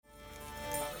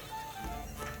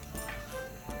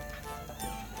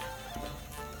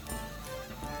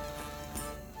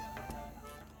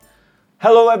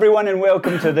Hello everyone and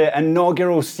welcome to the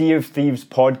inaugural Sea of Thieves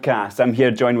podcast. I'm here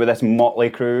joined with this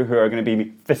motley crew who are going to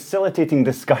be facilitating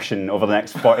discussion over the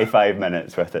next 45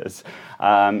 minutes with us. So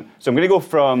I'm going to go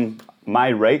from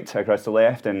my right across the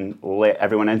left and let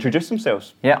everyone introduce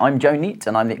themselves. Yeah, I'm Joe Neat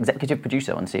and I'm the executive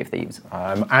producer on Sea of Thieves.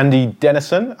 I'm Andy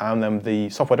Dennison and I'm the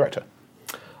software director.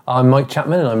 I'm Mike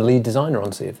Chapman and I'm lead designer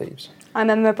on Sea of Thieves. I'm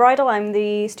Emma Bridle, I'm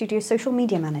the studio's social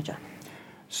media manager.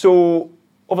 So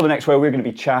over the next while we're going to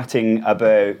be chatting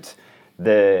about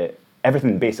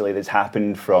everything basically that's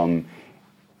happened from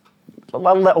a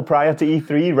little prior to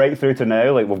E3 right through to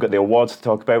now. Like we've got the awards to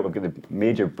talk about, we've got the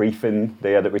major briefing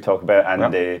there that we talk about,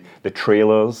 and the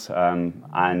trailers,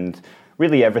 and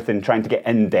really everything, trying to get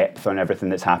in depth on everything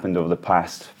that's happened over the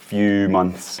past few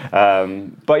months.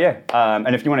 And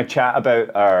if you want to chat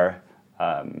about our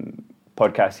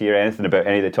podcast here, anything about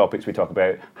any of the topics we talk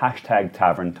about, hashtag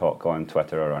Tavern Talk on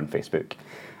Twitter or on Facebook.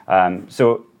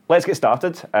 So let's get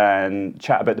started and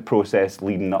chat about the process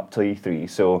leading up to E3.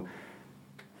 So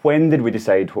when did we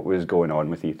decide what was going on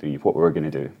with E3, what we were going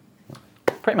to do?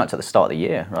 Pretty much at the start of the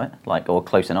year, right? Or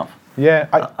close enough. Yeah,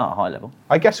 at a high level.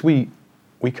 I guess we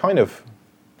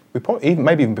probably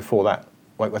maybe even before that.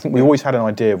 Like I think we always had an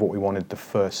idea of what we wanted the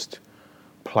first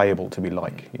playable to be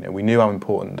like. You know, we knew how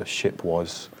important the ship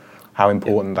was, how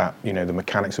important that the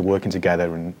mechanics of working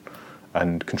together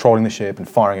and controlling the ship and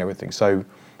firing everything. So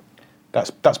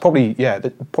that's probably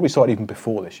that probably started even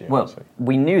before this year. Well, honestly.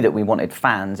 We knew that we wanted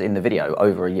fans in the video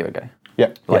over a year ago. Yeah,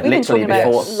 Like We've been literally talking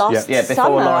before about before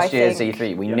summer, last I year's think.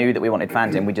 E3. We knew that we wanted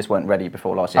fans in, we just weren't ready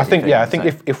before last year's I think E3. I think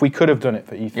So- if we could have done it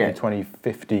for E3 Yeah.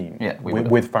 2015 we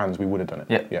with fans, we would have done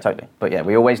it. Yeah, totally. But yeah,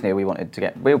 we always knew we wanted to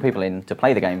get real people in to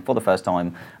play the game for the first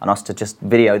time and us to just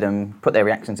video them, put their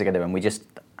reactions together, and we just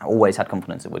always had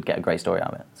confidence that we'd get a great story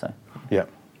out of it. So Yeah,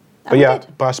 And we did.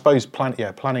 but I suppose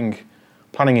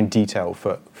planning in detail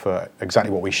for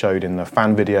exactly what we showed in the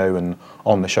fan video and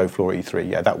on the show floor at E3.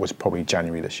 Yeah, that was probably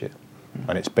January this year,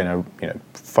 and it's been a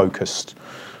focused,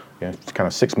 kind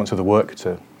of 6 months of the work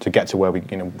to get to where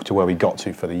we got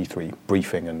to for the E3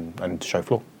 briefing and show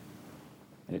floor.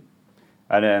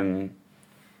 And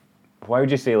why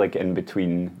would you say, like,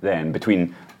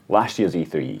 between last year's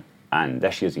E3 and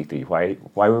this year's E3,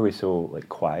 why were we so like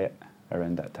quiet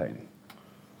around that time?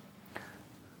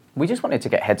 we just wanted to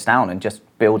get heads down and just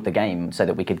build the game so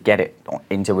that we could get it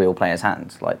into real players'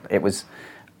 hands. Like it was,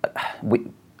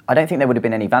 I don't think there would have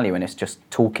been any value in us just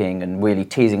talking and really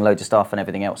teasing loads of stuff and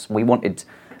everything else. We wanted,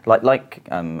 like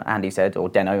Andy said, or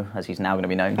Deno, as he's now going to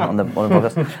be known on the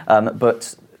podcast,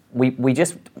 but we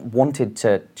just wanted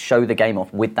to show the game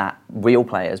off with that real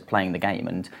players playing the game,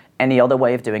 and any other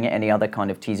way of doing it, any other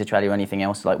kind of teaser trailer or anything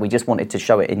else, like we just wanted to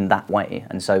show it in that way.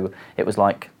 And so it was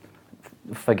like,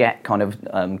 forget kind of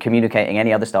communicating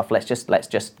any other stuff. Let's just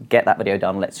get that video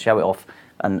done. Let's show it off,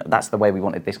 and that's the way we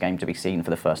wanted this game to be seen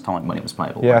for the first time when it was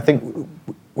playable. Yeah, I think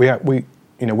we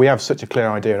have such a clear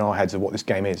idea in our heads of what this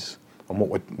game is and what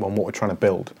we're trying to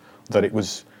build, that it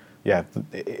was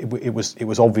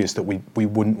obvious that we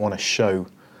wouldn't want to show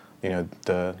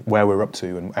where we're up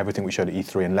to and everything we showed at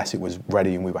E3 unless it was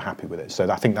ready and we were happy with it. So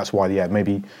I think that's why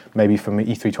maybe from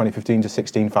E3 2015 to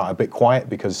 16 felt a bit quiet,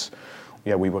 because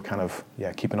we were kind of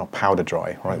keeping our powder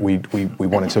dry, right? We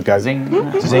wanted to go Zing,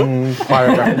 fire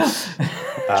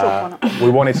we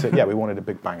wanted a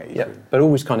big bang at E3. Yeah, but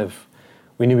always kind of,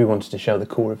 we knew we wanted to show the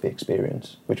core of the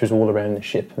experience, which was all around the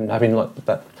ship and having like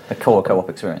that. The core co-op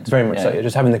experience. Very much so,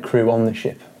 just having the crew on the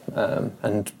ship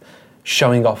and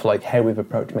showing off like how we've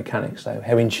approached mechanics, so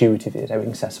how intuitive it is, how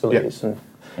accessible it is, and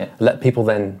let people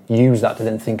then use that to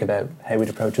then think about how we'd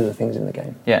approach other things in the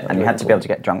game. Yeah, and you had to be able to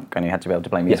get drunk, and you had to be able to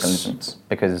play musical instruments,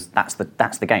 because that's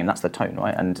the game, that's the tone,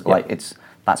 right? And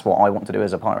that's what I want to do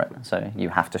as a pirate. So you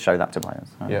have to show that to players.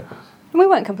 And we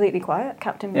weren't completely quiet.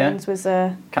 Captain Bones was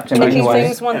Captain making Bones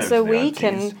things once a week,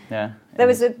 and there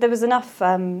was enough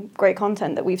great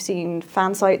content that we've seen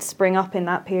fan sites spring up in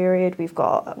that period.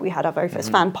 We had our very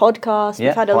first fan podcast. Yeah.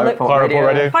 We've had a look. Pirate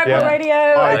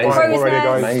Radio. Crow's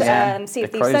Amazing. Nest, Sea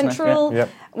of Thieves Central. Yeah.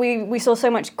 We saw so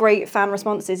much great fan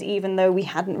responses, even though we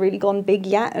hadn't really gone big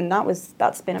yet, and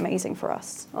that's been amazing for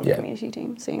us on the community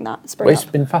team, seeing that spring Well, up.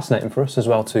 it's been fascinating for us as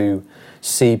well to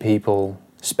see people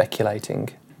speculating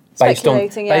based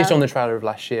on the trailer of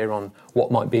last year on what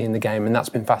might be in the game, and that's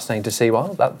been fascinating to see.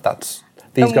 Well, that's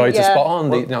these guys are spot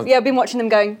on. I've been watching them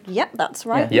going, yep, that's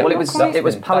right. Well, it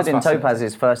was Paladin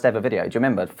Topaz's first ever video. Do you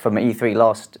remember from E3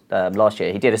 last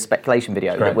year? He did a speculation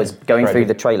video that was going through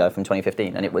the trailer from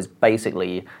 2015, and it was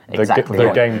basically exactly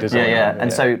the game design.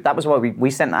 And so that was why we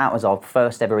sent that out as our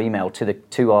first ever email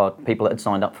to our people that had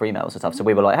signed up for emails and stuff. So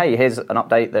we were like, hey, here's an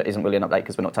update that isn't really an update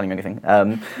because we're not telling you anything.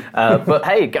 But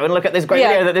hey, go and look at this great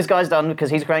video that this guy's done because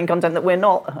he's creating content that we're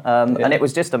not. And it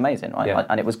was just amazing, right?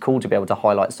 And it was cool to be able to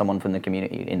highlight someone from the community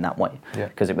in that way,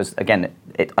 because it was, again,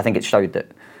 I think it showed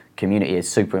that community is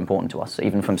super important to us,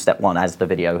 even from step one, as the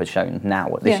video has shown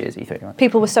now at this year's E3. Right?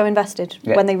 People were so invested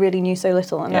when they really knew so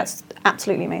little, and that's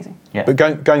absolutely amazing. But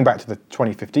going back to the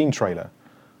 2015 trailer,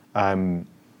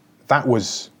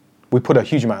 we put a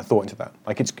huge amount of thought into that.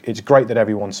 Like it's great that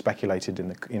everyone speculated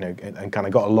and kind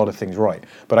of got a lot of things right,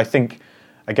 but I think,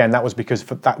 again, that was because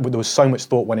there was so much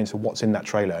thought went into what's in that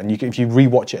trailer. And if you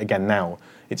rewatch it again now,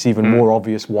 it's even more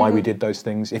obvious why we did those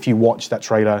things. If you watch that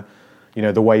trailer,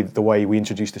 the way we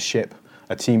introduced the ship,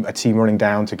 a team running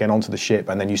down to get onto the ship,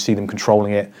 and then you see them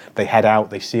controlling it. They head out,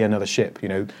 they see another ship.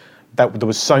 There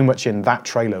was so much in that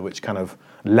trailer which kind of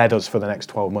led us for the next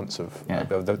 12 months of the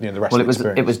rest of the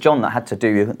experience. It was John that had to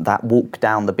do that walk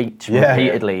down the beach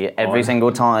repeatedly every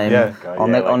single time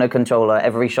on a controller.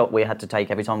 Every shot we had to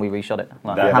take every time we reshot it.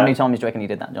 How many times do you reckon you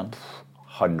did that, John?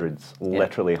 Hundreds,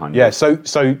 literally hundreds. Yeah,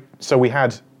 so we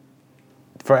had,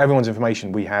 for everyone's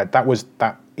information, that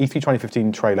E3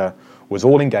 2015 trailer was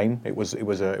all in game. It was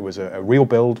a real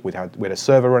build. We had a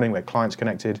server running, we had clients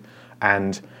connected,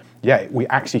 and we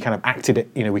actually kind of acted it.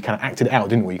 We kind of acted it out,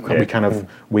 didn't we? We kind of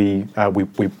we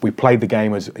played the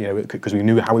game as because we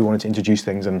knew how we wanted to introduce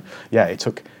things, and it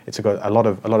took a lot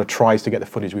of tries to get the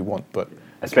footage we want, but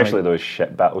especially those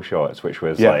ship battle shots, which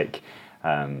was like.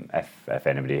 If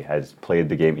anybody has played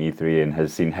the game E3 and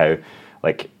has seen how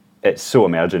it's so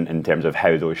emergent in terms of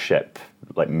how those ship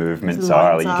movements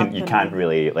are. You can't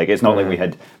really it's not like we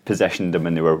had positioned them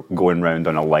and they were going round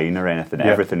on a line or anything.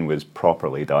 Everything was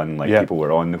properly done. People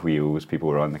were on the wheels, people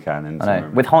were on the cannons. I know.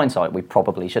 With hindsight, we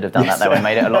probably should have done that though and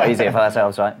made it a lot easier for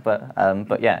ourselves, right? But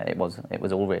it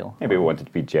was all real. Maybe we wanted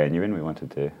to be genuine. We wanted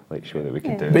to show that we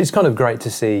could do it. But it's kind of great to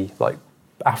see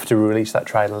after we released that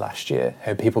trailer last year,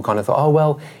 how people kind of thought, oh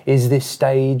well, is this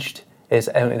staged? How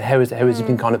has it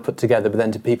been kind of put together? But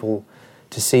then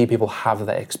to see people have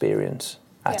that experience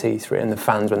at E3 and the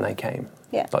fans when they came,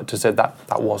 to say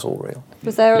that was all real.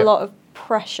 Was there a lot of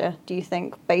pressure, do you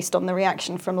think, based on the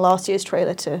reaction from last year's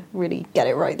trailer to really get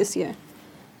it right this year?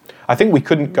 I think we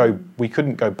couldn't go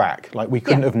back. We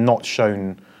couldn't have not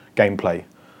shown gameplay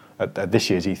at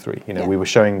this year's E3. We were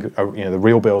showing the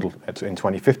real build in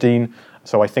 2015.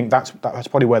 So I think that's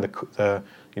probably where the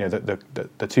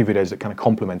two videos that kind of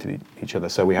complemented each other.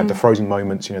 So we had the Frozen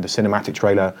moments, the cinematic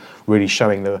trailer really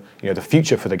showing the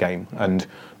future for the game and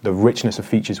the richness of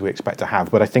features we expect to have.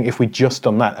 But I think if we'd just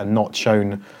done that and not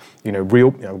shown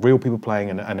real people playing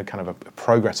and a kind of a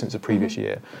progress since the previous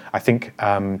year, I think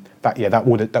that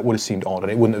would have seemed odd,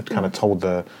 and it wouldn't have kind of told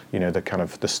the kind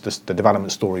of the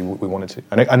development story we wanted to.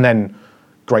 And then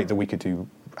great that we could do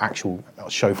actual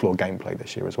show floor gameplay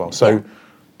this year as well. So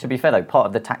to be fair though, part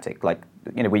of the tactic, we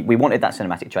wanted that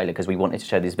cinematic trailer because we wanted to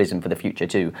show this vision for the future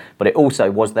too, but it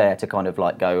also was there to kind of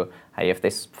go, hey, if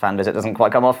this fan visit doesn't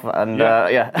quite come off and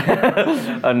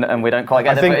and we don't quite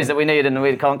get the footage that we need and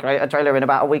we can't create a trailer in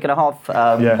about a week and a half,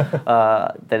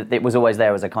 it was always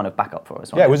there as a kind of backup for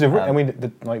us. Yeah, it was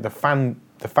the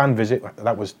fan visit,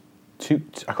 that was I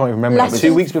can't even remember.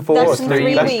 2 weeks before or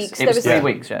 3 weeks. It was 3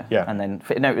 weeks, yeah. And then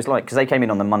it was because they came in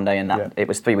on the Monday, and it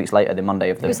was 3 weeks later, the Monday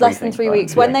of the. It was less than 3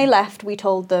 weeks. When they left, we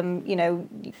told them,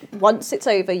 once it's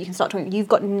over, you can start talking. You've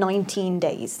got 19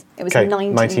 days. It was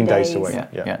 19 days to wait.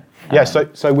 Yeah.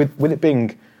 So with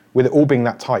it all being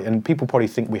that tight, and people probably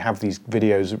think we have these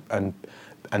videos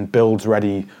and builds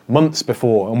ready months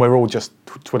before, and we're all just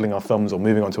twiddling our thumbs or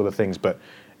moving on to other things, but.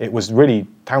 It was really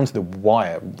down to the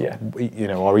wire.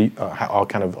 Our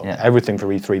kind of everything for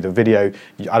E3. The video.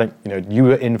 You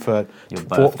were in for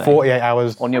 48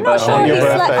 hours on your birthday.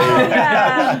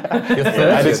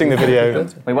 Editing the video.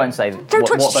 We won't say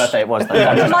what birthday it was.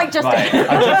 Though. Mike just did.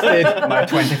 I just did my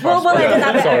 21st. Well,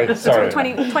 edit that. Sorry.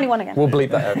 21 again. We'll bleep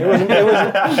that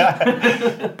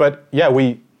out. But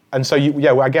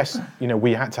I guess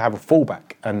we had to have a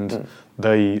fallback, and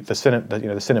the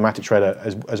cinematic trailer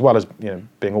as well as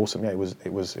being awesome. Yeah, it was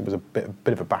a bit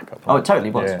of a backup. Oh, it totally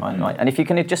was. Right. And if you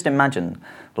can just imagine,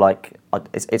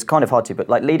 it's kind of hard to, but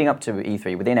leading up to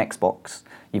E3 within Xbox,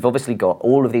 you've obviously got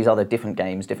all of these other different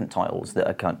games, different titles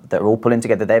that are all pulling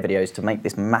together their videos to make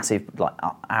this massive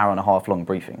hour and a half long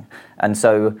briefing. And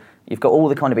so you've got all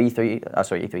the kind of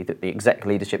E3, the exec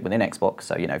leadership within Xbox,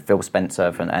 so, Phil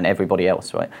Spencer and everybody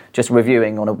else, right? Just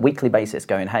reviewing on a weekly basis,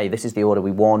 going, hey, this is the order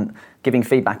we want, giving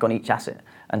feedback on each asset.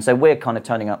 And so we're kind of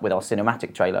turning up with our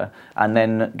cinematic trailer and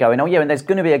then going, oh yeah, and there's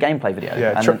going to be a gameplay video.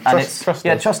 Yeah,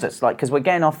 trust us, because we're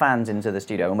getting our fans into the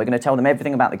studio and we're going to tell them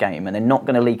everything about the game and they're not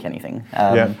going to leak anything.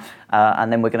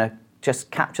 And then we're going to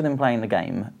just capture them playing the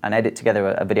game and edit together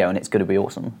a video, and it's going to be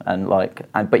awesome.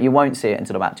 But you won't see it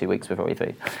until about 2 weeks before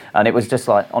E3. And it was just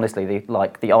like, honestly,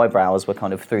 the eyebrows were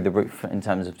kind of through the roof in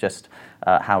terms of just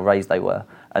how raised they were,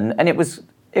 and it was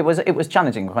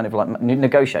challenging, kind of like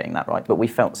negotiating that, right? But we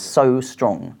felt so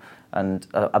strong and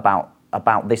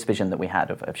about this vision that we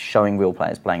had of showing real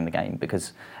players playing the game,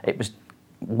 because it was.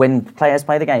 When players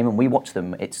play the game and we watch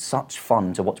them, it's such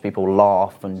fun to watch people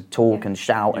laugh and talk and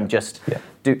shout and just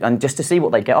do, and just to see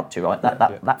what they get up to, right?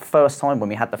 That first time when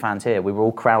we had the fans here, we were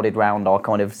all crowded round our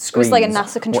kind of screens. It was like a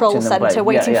NASA control centre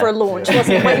waiting for a launch,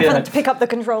 wasn't it? Waiting for them to pick up the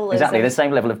controllers. Exactly, the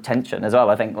same level of tension as well,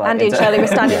 I think. Andy and Shirley were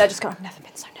standing there just going, I've never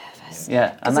been so nervous.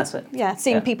 Yeah, and that's it. Yeah,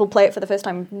 seeing people play it for the first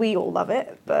time, we all love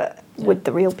it, but would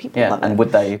the real people love it? And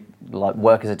would they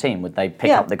work as a team? Would they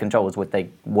pick up the controls? Would they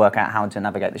work out how to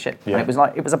navigate the ship? Yeah. And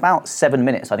it was about 7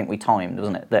 minutes, I think we timed,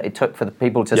 wasn't it? That it took for the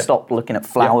people to stop looking at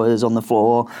flowers on the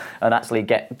floor and actually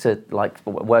get to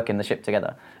work in the ship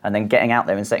together. And then getting out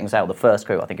there and setting sail, the first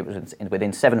crew, I think it was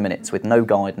within 7 minutes with no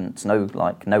guidance, no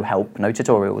help, no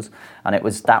tutorials. And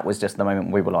that was just the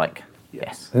moment we were like,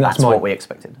 yes, that's what we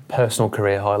expected. Personal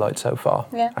career highlight so far.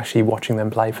 Yeah. Actually watching them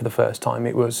play for the first time,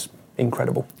 it was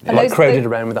incredible. Crowded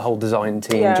around with the whole design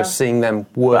team, just seeing them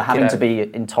work. But having to be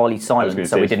entirely silent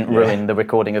so we didn't ruin the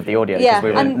recording of the audio because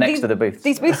we were next to the booth.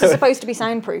 These booths are supposed to be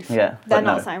soundproof. Yeah. They're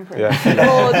not soundproof.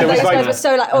 Yeah. Those guys were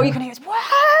so all you can hear is, whoa!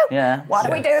 Yeah. What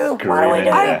do we do?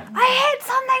 I hit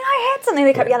something.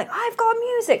 They kept yelling, I've got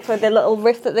music for the little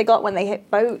riff that they got when they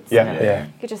hit boats. Yeah.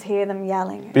 You could just hear them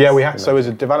yelling. But we had, so as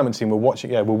a development team, we're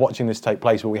watching this take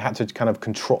place, but we had to kind of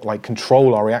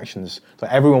control our reactions. So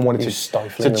everyone wanted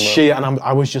to cheer, and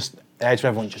I was just edge of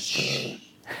everyone just shh.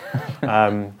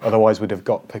 Otherwise we'd have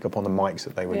got pick up on the mics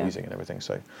that they were using and everything.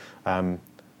 So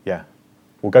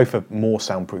we'll go for more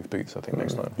soundproof booths, I think,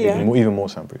 next time. Even more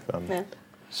soundproof.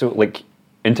 So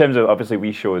in terms of, obviously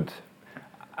we showed,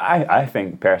 I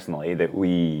think personally that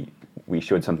we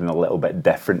showed something a little bit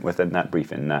different within that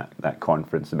briefing, that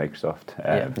conference, the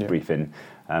Microsoft briefing.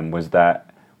 Was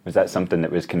that something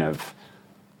that was kind of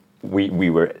we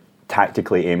were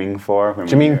tactically aiming for?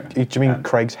 Do you mean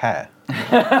Craig's hair? Is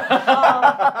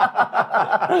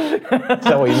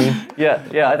that what you mean?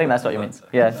 Yeah, I think that's what you mean.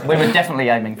 Yeah, we were definitely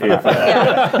aiming for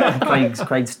that.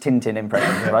 Craig's Tintin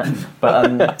impression, right?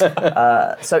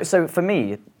 But so for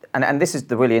me, and this is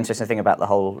the really interesting thing about the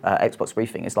whole Xbox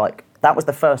briefing, is that was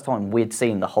the first time we'd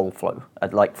seen the whole flow,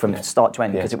 from start to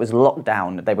end, because it was locked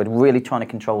down. They were really trying to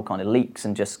control kind of leaks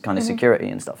and just kind of security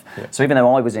and stuff. Yeah. So even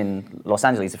though I was in Los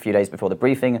Angeles a few days before the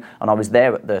briefing, and I was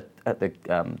there at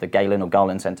the Galen or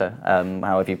Garland Center,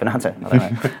 however you pronounce it, I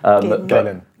don't know.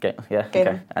 Galen.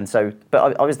 Okay. And so,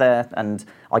 but I was there, and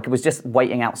I was just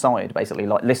waiting outside, basically,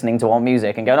 listening to our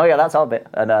music and going, oh yeah, that's our bit.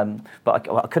 And but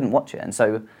I couldn't watch it, and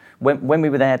so. When we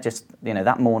were there just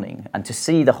that morning, and to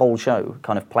see the whole show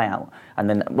kind of play out, and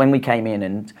then when we came in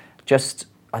and just,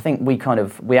 I think we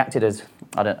acted as,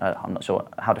 I'm not sure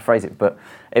how to phrase it, but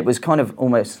it was kind of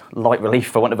almost light relief,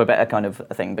 for want of a better kind of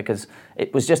thing, because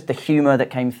it was just the humour that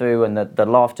came through and the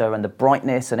laughter and the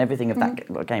brightness and everything of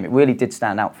that game. It really did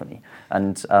stand out for me,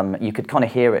 and you could kind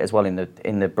of hear it as well in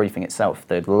the briefing itself.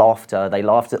 The laughter, they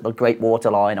laughed at the Great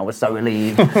Waterline. I was so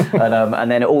relieved,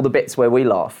 and then all the bits where we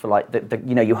laugh,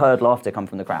 you heard laughter come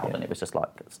from the crowd, and it was just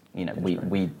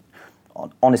we.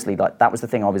 Honestly, that was the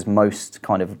thing I was most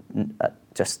kind of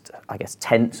just, I guess,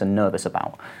 tense and nervous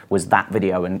about, was that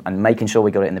video and making sure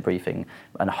we got it in the briefing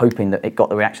and hoping that it got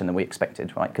the reaction that we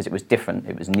expected, right? Because it was different,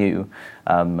 it was new,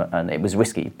 and it was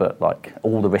risky, but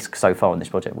all the risks so far in this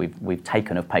project we've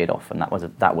taken have paid off, and that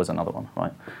was another one,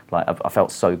 right? I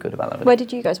felt so good about that video. Where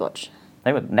did you guys watch?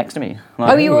 They were next to me.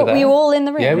 Were you all in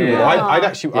the room? Yeah, we were.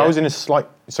 I was in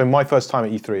so my first time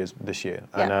at E3 is this year,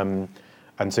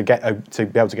 and to be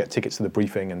able to get tickets to the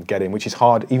briefing and get in, which is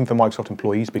hard even for Microsoft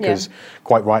employees, because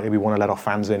quite rightly we want to let our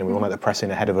fans in and we want to let the press in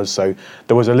ahead of us. So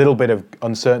there was a little bit of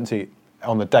uncertainty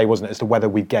on the day, wasn't it, as to whether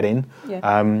we'd get in.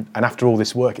 Yeah. And after all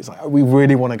this work, it's we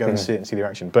really want to go and see it and see the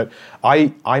reaction. But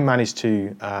I managed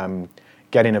to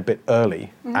get in a bit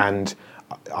early, and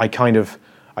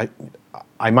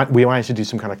we managed to do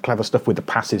some kind of clever stuff with the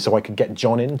passes so I could get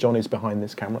John in. John is behind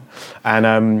this camera.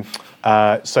 And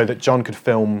so that John could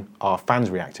film our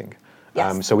fans reacting.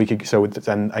 Yes.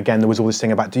 And again, there was all this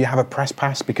thing about, do you have a press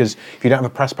pass? Because if you don't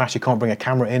have a press pass, you can't bring a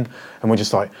camera in. And we're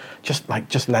just like, just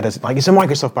let us, like, it's a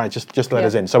Microsoft badge, just let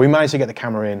us in. So we managed to get the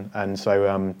camera in, and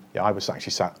so I was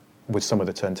actually sat with some of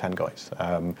the Turn 10 guys.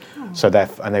 So their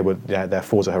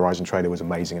Forza Horizon trailer was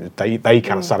amazing. They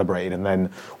kind of celebrated, and then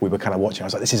we were kind of watching. I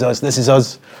was like, this is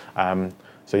us.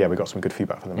 So yeah, we got some good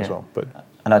feedback from them as well. But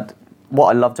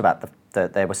what I loved about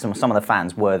there were some of the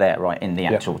fans were there right in the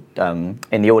actual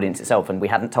in the audience itself, and we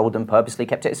hadn't told them, purposely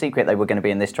kept it a secret they were going to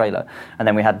be in this trailer. And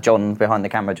then we had John behind the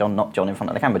camera, not John in front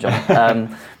of the camera,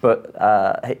 John,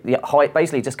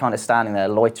 basically just kind of standing there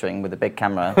loitering with a big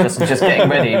camera, just getting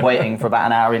ready, waiting for about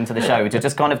an hour into the show to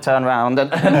just kind of turn around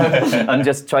and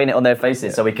just train it on their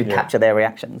faces so we could capture their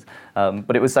reactions.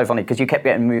 But it was so funny because you kept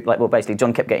getting moved, basically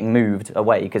John kept getting moved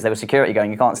away because there was security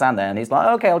going, you can't stand there, and he's like,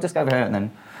 okay, I'll just go over here,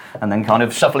 and then kind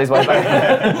of shuffle his way back.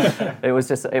 It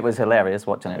was hilarious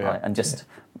watching it, right? And just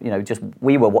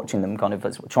we were watching them kind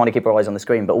of trying to keep our eyes on the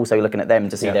screen, but also looking at them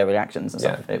to see their reactions and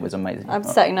stuff. It was amazing. I'm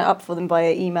setting it up for them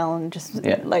via email and just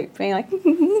like being like,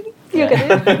 you're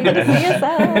gonna see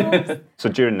yourselves. So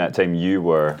during that time, you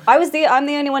were. I'm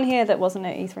the only one here that wasn't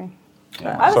at E3.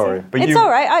 Sorry, but it's all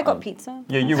right. I got pizza.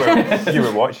 Yeah, you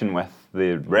were watching with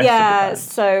the rest of the band.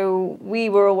 So we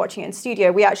were all watching it in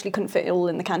studio. We actually couldn't fit it all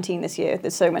in the canteen this year.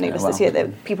 There's so many of us this year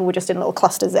that people were just in little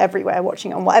clusters everywhere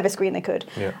watching it on whatever screen they could.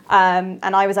 Yeah.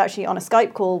 And I was actually on a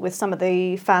Skype call with some of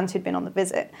the fans who'd been on the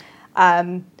visit.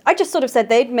 I just sort of said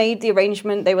they'd made the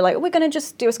arrangement. They were like, we're going to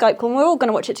just do a Skype call and we're all going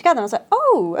to watch it together. And I was like,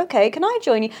 oh, okay, can I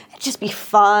join you? It'd just be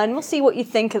fun. We'll see what you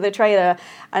think of the trailer.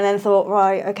 And then thought,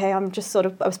 right, okay, I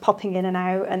was popping in and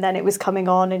out, and then it was coming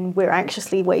on and we're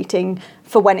anxiously waiting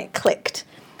for when it clicked.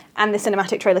 And the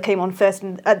cinematic trailer came on first,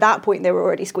 and at that point they were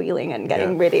already squealing and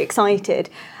getting really excited.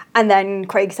 And then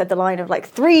Craig said the line of like,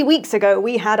 3 weeks ago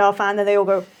we had our fan, and they all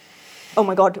go, oh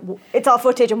my God, it's our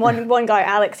footage. And one guy,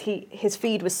 Alex, his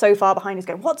feed was so far behind, he's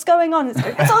going, what's going on? It's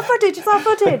our footage.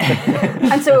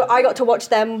 And so I got to watch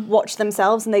them watch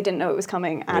themselves, and they didn't know it was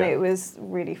coming, and it was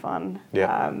really fun.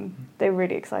 Yeah. They were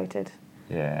really excited.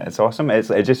 Yeah, it's awesome.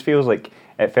 It just feels like,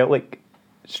 it felt like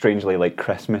strangely like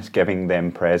Christmas, giving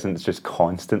them presents just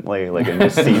constantly, like, and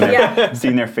just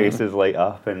seeing their faces light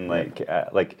up, and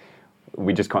like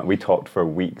we talked for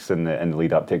weeks in the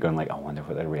lead up to it, going like, I wonder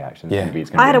what their reaction's going to be.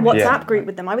 I had a WhatsApp group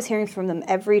with them. I was hearing from them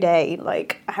every day,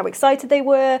 like how excited they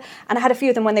were, and I had a few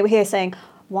of them when they were here saying,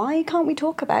 why can't we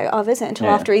talk about our visit until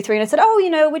after E3? And I said,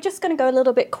 we're just going to go a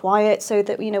little bit quiet so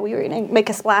that, we were going to make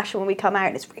a splash when we come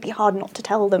out. It's really hard not to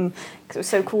tell them because it was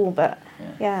so cool, but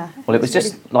Well, it was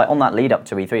just like on that lead up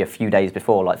to E3 a few days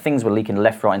before, like things were leaking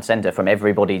left, right and centre from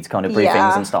everybody's kind of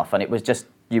briefings and stuff, and it was just,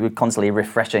 you were constantly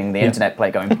refreshing the internet play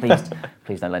going,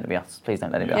 please don't let it be us. Please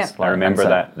don't let it be us. I remember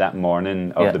that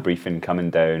morning of the briefing coming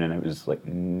down, and it was like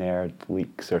Nerd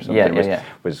Leaks or something.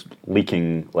 Was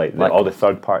leaking, like all the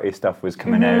third party stuff was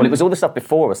coming out. Well, it was all the stuff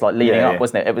before us, like leading up,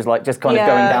 wasn't it? It was like just kind of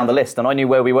going down the list, and I knew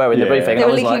where we were in the briefing. They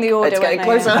were I was leaking like, the order, it's getting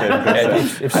closer.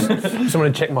 If someone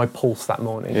had checked my pulse that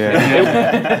morning,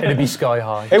 it'd be sky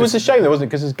high. It was a shame though, wasn't it?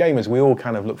 Because as gamers, we all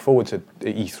kind of look forward to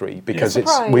E3 because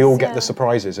we all get the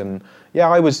surprises, and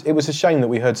it was a shame that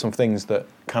we heard some things that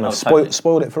kind of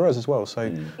spoiled it for us as well. So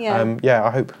I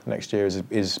hope next year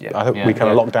is I hope we kind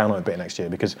of lock down on it a bit next year,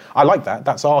 because I like that.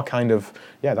 That's our kind of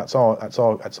that's our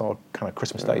kind of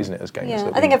Christmas day, isn't it? As gamers.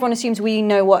 Yeah, I think everyone assumes we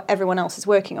know what everyone else is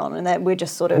working on, and that we're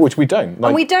just sort of, which we don't.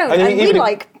 And we don't, and we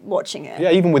like watching it.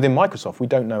 Yeah, even within Microsoft, we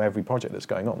don't know every project that's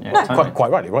going on.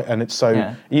 Quite rightly, right? And it's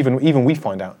so even we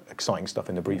find out exciting stuff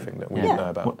in the briefing that we didn't know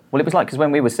about. Well, it was like, because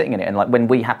when we were sitting in it, and like when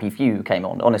We Happy Few came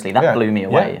on, honestly, that blew me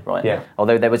away, right? Yeah.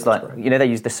 Although there was like, they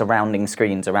use the surrounding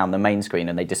screens around the main screen,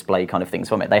 and they display kind of things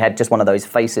from it. They had just one of those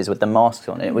faces with the masks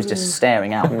on it. It was just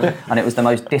staring out, and it was the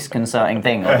most disconcerting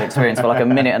thing I've experienced for like a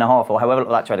minute and a half, or however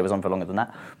that trailer was on for longer than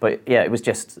that. But it was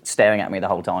just staring at me the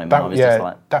whole time. And I was just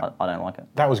like, I don't like it.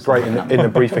 That was great in the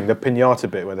briefing, the pinata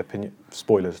bit where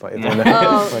spoilers, like the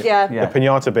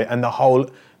pinata bit, and the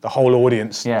whole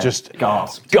audience just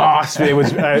gasped. It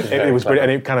was brilliant,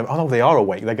 and it kind of, they are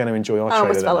awake. They're going to enjoy our trailer. I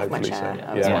almost fell off my chair.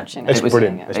 I was watching it. It's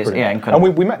brilliant. It's brilliant. And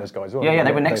we met those guys as well. Yeah,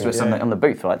 they were next to us on the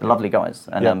booth, right? The lovely guys.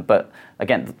 And but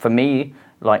again, for me,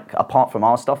 like apart from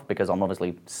our stuff, because I'm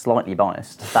obviously slightly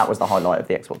biased, that was the highlight of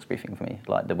the Xbox briefing for me.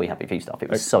 Like the We Happy Few stuff,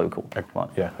 it was so cool.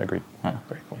 Yeah, agreed.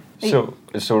 Very cool.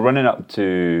 So running up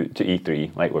to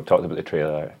E3, like we've talked about the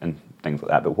trailer and things like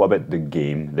that, but what about the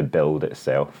game, the build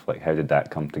itself? Like, how did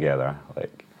that come together?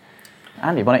 Like,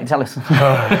 Andy, why don't you tell us?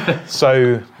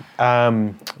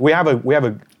 We have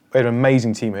an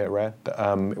amazing team here at Rare,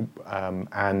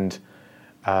 and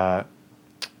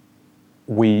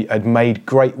we'd made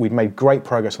great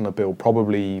progress on the build,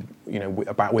 probably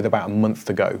with about a month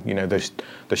to go.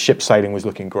 The ship sailing was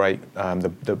looking great.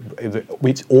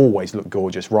 It's always looked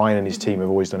gorgeous. Ryan and his team have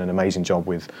always done an amazing job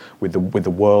with the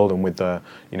world and with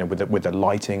the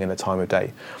lighting and the time of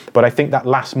day. But I think that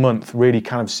last month really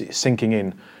kind of sinking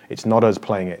in. It's not us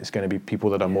playing it. It's going to be people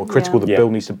that are more critical. The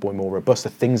build needs to be more robust. The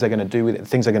things they're going to do with it, the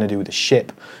things they're going to do with the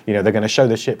ship. They're going to show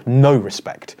the ship no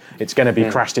respect. It's going to be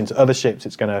crashed into other ships.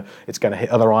 It's going to hit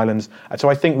other islands. And so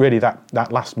I think really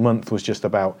that last month was just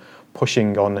about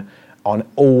pushing on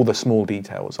all the small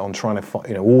details, on trying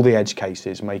to all the edge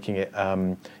cases, making it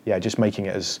just making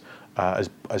it as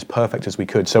perfect as we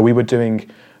could. So we were doing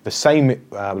the same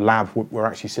lab we're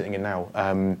actually sitting in now,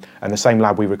 and the same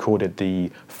lab we recorded the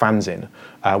fans in.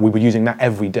 We were using that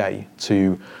every day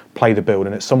to play the build,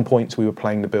 and at some points we were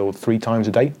playing the build 3 times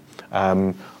a day.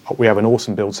 We have an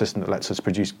awesome build system that lets us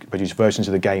produce versions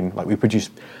of the game. Like we produce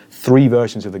 3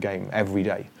 versions of the game every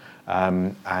day.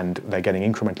 And they're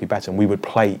getting incrementally better. And we would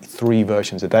play 3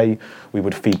 versions a day. We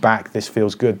would feed back, this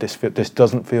feels good, this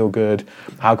doesn't feel good.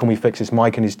 How can we fix this?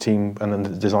 Mike and his team and then the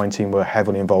design team were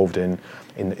heavily involved in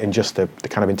just the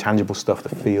kind of intangible stuff, the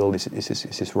feel, is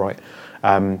this right?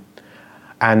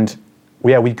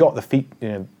 We got the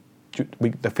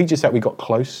feature set we got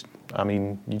close. I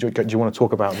mean, do you want to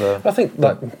talk about the... I think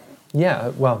that,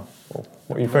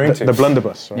 what are you referring to? The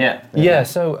blunderbuss, right? Yeah,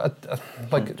 so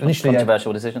initially...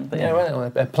 Controversial decision. But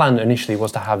a plan initially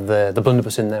was to have the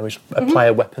blunderbuss in there, which is a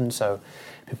player weapon, so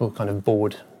people kind of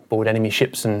board enemy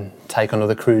ships and take on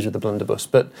other crews with the blunderbuss.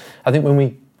 But I think when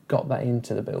we got that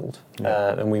into the build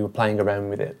and we were playing around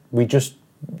with it, we just...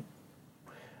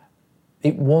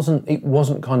 It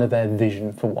wasn't kind of their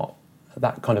vision for what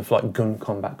that kind of like gun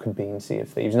combat could be in Sea of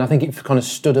Thieves. And I think it kind of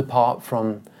stood apart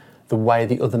from the way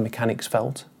the other mechanics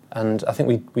felt. And I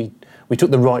think we took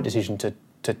the right decision to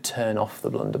turn off the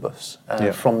blunderbuss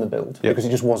from the build because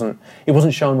it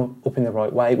wasn't shown up in the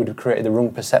right way. It would have created the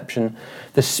wrong perception.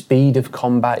 The speed of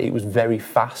combat, it was very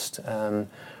fast.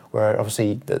 Where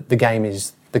obviously the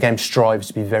game strives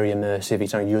to be very immersive.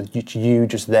 It's you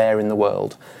just there in the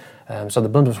world. So the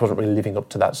blunderbuss wasn't really living up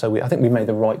to that. So I think we made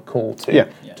the right call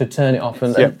to turn it off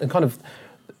and kind of.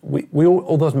 We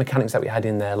all those mechanics that we had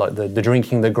in there, like the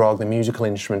drinking, the grog, the musical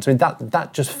instruments. I mean,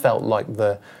 that just felt like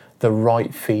the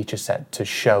right feature set to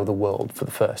show the world for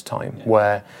the first time,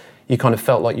 where you kind of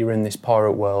felt like you were in this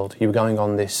pirate world. You were going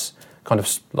on this kind of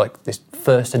like this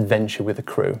first adventure with a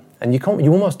crew, and you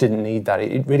almost didn't need that.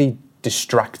 It really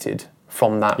distracted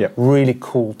from that really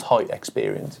cool, tight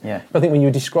experience. Yeah. But I think when you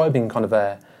were describing kind of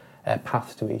a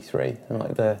path to E3 and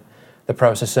like the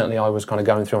process, certainly I was kind of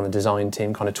going through on the design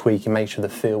team, kind of tweaking, make sure the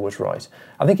feel was right.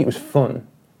 I think it was fun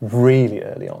really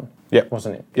early on,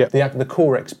 wasn't it? Yeah. The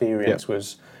core experience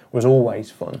was always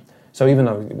fun. So even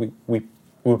though we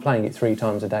were playing it 3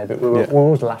 times a day, but we were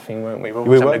always laughing, weren't we? We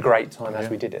were having a great time as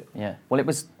we did it. Yeah. Well, it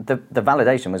was the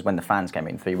validation was when the fans came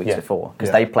in 3 weeks before,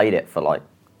 because they played it for like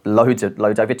loads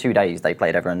over 2 days. They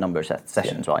played over a number of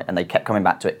sessions, right? And they kept coming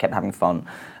back to it, kept having fun,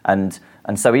 and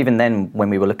so even then,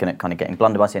 when we were looking at kind of getting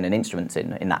blunderbuss in and instruments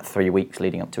in that 3 weeks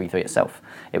leading up to E3 itself,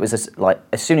 it was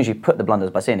as soon as you put the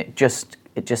blunderbuss in, it just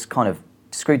kind of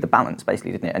screwed the balance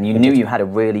basically, didn't it? And you knew you had a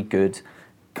really good,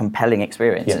 compelling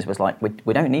experience. It was like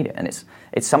we don't need it, and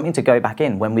it's something to go back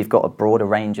in when we've got a broader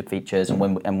range of features,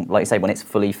 and like I say, when it's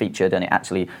fully featured and it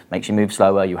actually makes you move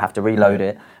slower, you have to reload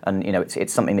it, and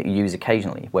it's something that you use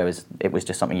occasionally, whereas it was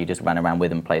just something you just ran around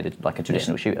with and played like a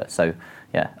traditional shooter. So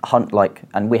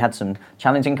and we had some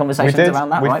challenging conversations around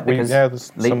that, right? Because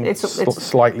there's some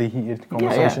slightly heated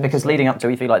conversations. Yeah, because leading up to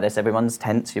E3 like this, everyone's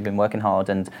tense, you've been working hard,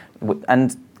 and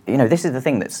this is the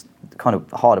thing that's kind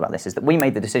of hard about this, is that we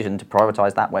made the decision to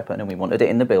prioritise that weapon and we wanted it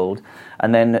in the build,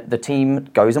 and then the team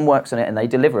goes and works on it and they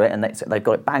deliver it and they've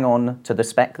got it bang on to the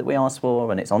spec that we asked for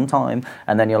and it's on time,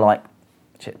 and then you're like,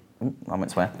 shit, I won't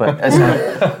swear, but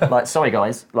like, sorry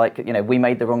guys, we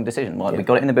made the wrong decision. Like, we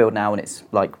got it in the build now, and it's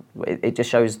like it just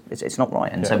shows it's not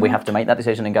right, and so we have to make that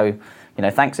decision and go,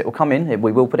 thanks, it will come in,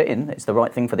 we will put it in. It's the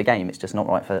right thing for the game. It's just not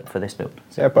right for this build.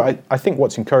 Yeah, but I think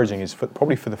what's encouraging is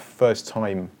probably for the first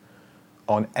time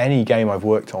on any game I've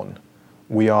worked on,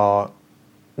 we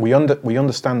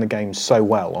understand the game so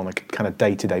well on a kind of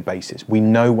day-to-day basis. We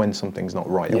know when something's not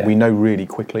right. We know really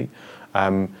quickly.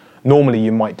 Normally,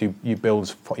 you might do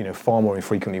builds far more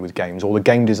infrequently with games, or the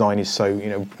game design is so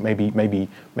maybe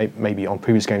on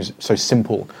previous games so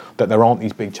simple that there aren't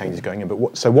these big changes going in. But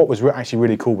what was actually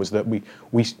really cool was that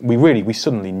we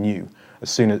suddenly knew as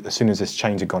soon as this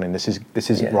change had gone in, this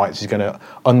isn't right. This is going to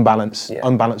unbalance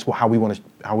how we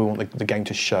want the game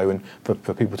to show and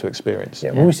for people to experience.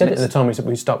 Yeah, well, we said it at the time. We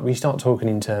said we start talking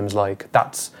in terms like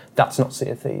that's not Sea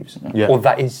of Thieves, or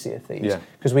that is Sea of Thieves,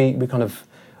 because we kind of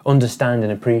understand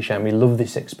and appreciate and we love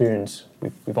this experience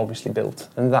we've obviously built,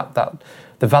 and that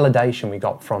the validation we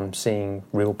got from seeing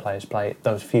real players play it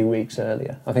those few weeks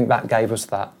earlier, I think that gave us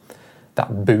that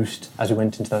boost as we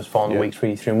went into those final weeks for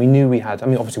E3, and we knew we had. I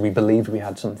mean, obviously we believed we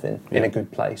had something in a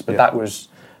good place, but that was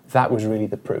really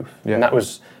the proof, and that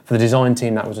was for the design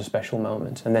team. That was a special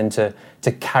moment, and then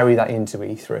to carry that into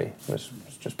E3 was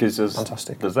just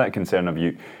fantastic. There's that concern of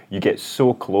you get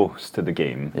so close to the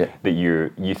game that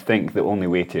you think the only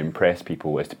way to impress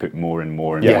people is to put more and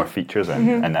more and more features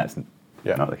in, and that's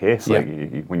not the case.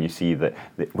 Like when you see that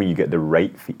when you get the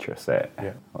right feature set,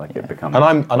 it becomes.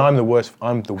 And I'm the worst.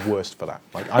 I'm the worst for that.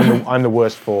 Like I'm the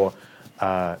worst for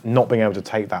not being able to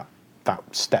take that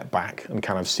step back and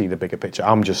kind of see the bigger picture.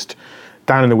 I'm just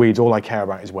down in the weeds. All I care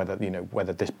about is whether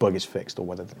this bug is fixed or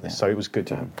whether this. So it was good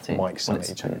to have Mike's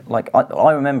sanity check. Like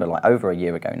I remember, like over a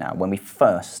year ago now, when we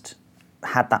first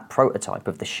had that prototype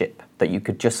of the ship that you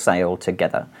could just sail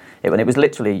together. It was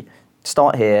literally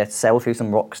start here, sail through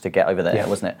some rocks to get over there,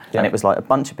 wasn't it? Yeah. And it was like a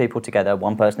bunch of people together,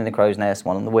 one person in the crow's nest,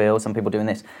 one on the wheel, some people doing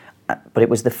this. But it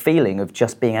was the feeling of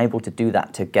just being able to do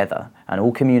that together and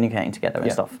all communicating together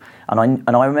and stuff.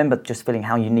 And I remember just feeling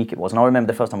how unique it was. And I remember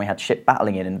the first time we had ship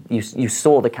battling in, and you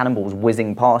saw the cannonballs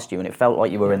whizzing past you, and it felt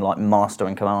like you were in like Master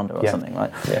and Commander or something.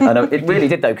 Like, and it really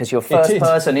did though, because you're first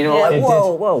person, you know, like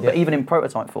whoa. But even in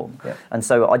prototype form. Yeah. And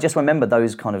so I just remember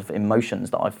those kind of emotions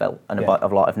that I felt, and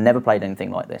of like I've never played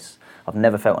anything like this. I've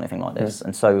never felt anything like this,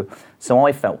 and so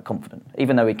I felt confident.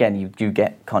 Even though again you do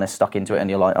get kind of stuck into it, and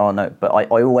you're like, oh no. But I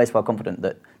always felt confident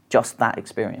that just that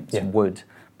experience would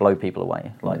blow people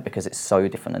away, like because it's so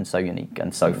different and so unique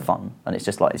and so fun, and it's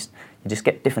just like you just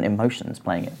get different emotions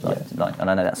playing it. Like,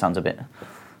 and I know that sounds a bit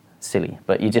silly,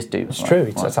 but you just do. It's true.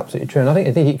 That's absolutely true, and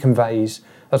I think it conveys,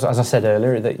 as I said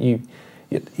earlier, that you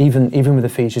even with the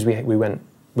features we went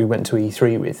to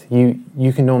E3 with,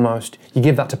 you can almost, you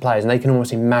give that to players and they can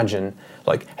almost imagine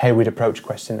like how we'd approach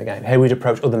quests in the game, how we'd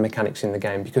approach other mechanics in the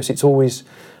game, because it's always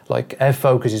like our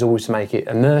focus is always to make it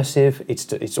immersive,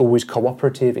 it's always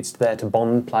cooperative, it's there to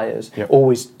bond players,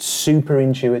 always super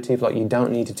intuitive, like you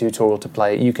don't need a tutorial to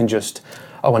play it, you can just,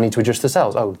 I need to adjust the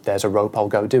cells, there's a rope, I'll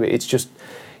go do it. It's just,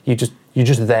 you're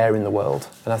just there in the world,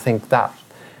 and I think that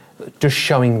just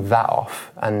showing that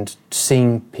off and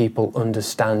seeing people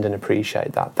understand and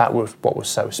appreciate that was what was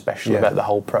so special about the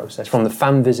whole process, from the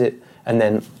fan visit and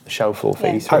then the show floor for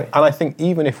E3. And I think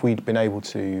even if we'd been able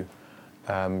to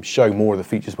show more of the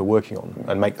features we're working on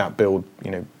and make that build,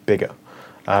 bigger,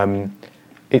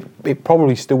 it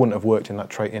probably still wouldn't have worked in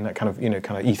that kind of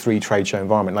E3 trade show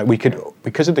environment. Like we could,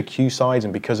 because of the queue size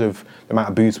and because of the amount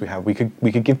of booths we have, we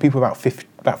could give people about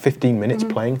 15 minutes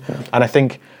playing, and I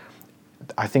think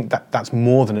that's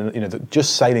more than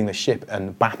just sailing the ship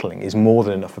and battling is more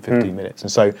than enough for 15 minutes.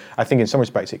 And so I think in some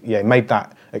respects it made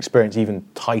that experience even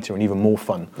tighter and even more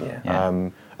fun.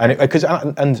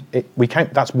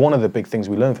 That's one of the big things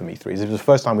we learned from E3. Is it was the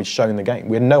first time we'd shown the game.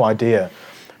 We had no idea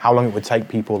how long it would take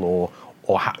people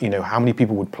or how many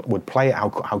people would play it,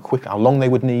 how long they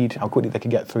would need, how quickly they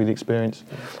could get through the experience.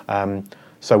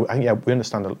 So I think we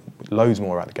understand loads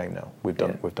more about the game now. We've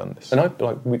done this,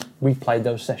 and we played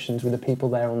those sessions with the people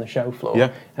there on the show floor.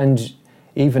 And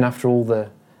even after all the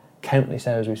countless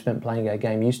hours we spent playing our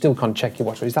game, you still can't check your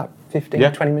watch. Is that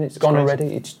 15, 20 minutes gone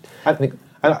already? And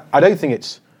I don't think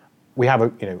it's. We have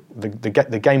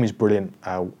the game is brilliant,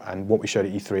 and what we showed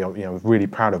at E3, I was really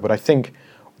proud of. But I think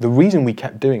the reason we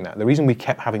kept doing that, the reason we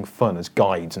kept having fun as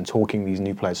guides and talking these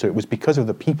new players, so it was because of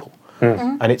the people.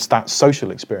 And it's that social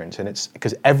experience, and it's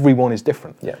because everyone is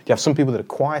different. You have some people that are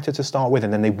quieter to start with,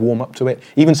 and then they warm up to it.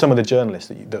 Even some of the journalists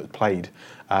that played,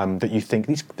 that you think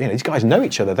these guys know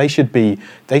each other. They should be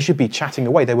chatting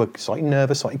away. They were slightly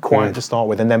nervous, slightly quiet to start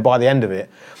with, and then by the end of it,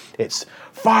 it's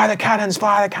fire the cannons,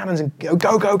 and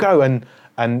go.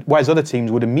 And whereas other teams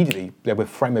would immediately, they were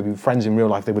maybe friends in real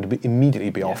life, they would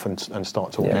immediately be off and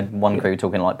start talking. And one crew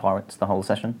talking like pirates the whole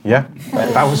session. Yeah,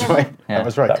 that was right. That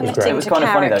was right. That was great. It was kind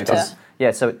of funny though, because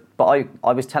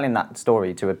I was telling that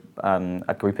story to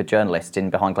a group of journalists in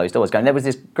behind closed doors. There was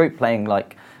this group playing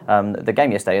like the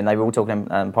game yesterday, and they were all talking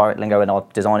pirate lingo, and our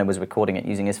designer was recording it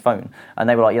using his phone, and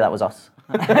they were like, "Yeah, that was us."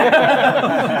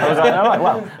 I was like, "All right,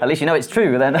 well, at least you know it's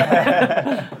true then."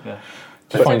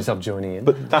 Just find yourself joining in.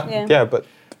 But that's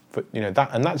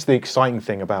the exciting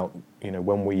thing about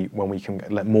when we can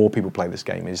let more people play this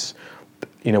game is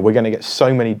we're going to get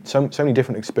so many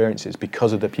different experiences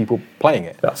because of the people playing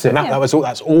it. That's it. And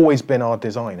that's always been our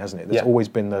design, hasn't it? That's Yeah. always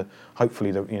been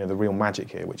hopefully the real magic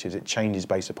here, which is it changes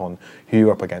based upon who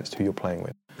you're up against, who you're playing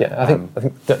with. Yeah, I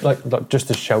think that like just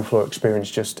the show floor experience,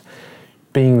 just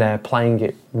being there, playing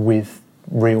it with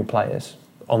real players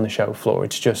on the show floor,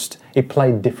 it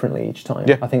played differently each time.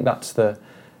 Yeah. I think that's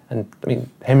and I mean,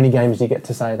 how many games do you get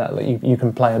to say that? Like you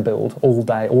can play a build all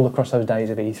day, all across those days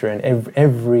of E3, and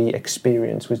every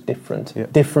experience was different. Yeah.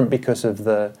 Different because of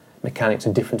the mechanics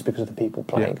and different because of the people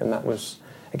playing. Yeah. And that was,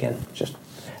 again, just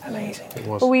amazing. It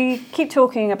was. Well, we keep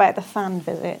talking about the fan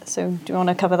visit, so do you want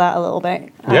to cover that a little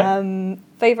bit? Yeah.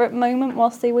 Favourite moment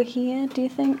whilst they were here, do you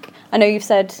think? I know you've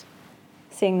said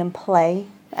seeing them play.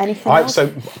 Anything else?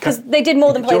 Because they did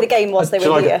more than play the game whilst they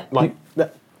were here.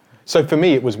 So for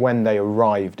me, it was when they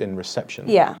arrived in reception.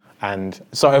 Yeah. And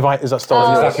so is that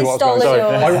stolen? exactly what I was stole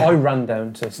going to yours. say. I ran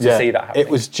down to see that happening.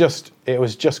 It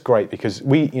was just great because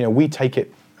we take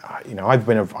it. I've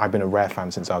been a Rare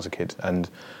fan since I was a kid, and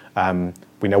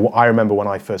I remember when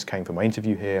I first came for my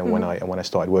interview here, and when I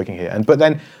started working here, but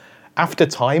then after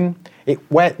time, you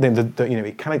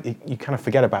kind of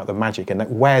forget about the magic, and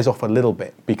that wears off a little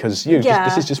bit because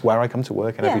this is just where I come to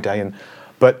work and every day,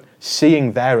 but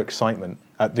seeing their excitement.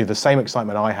 The same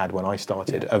excitement I had when I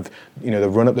started of the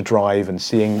run up the drive and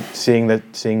seeing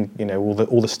all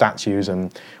the statues,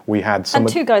 and we had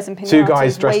two guys in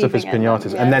piñatas dressed up as waving piñatas,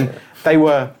 at them, and then they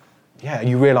were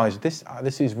you realise this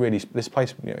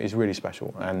place is really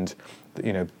special, and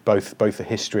both the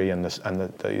history and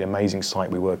the amazing site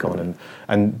we work on,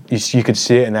 and you could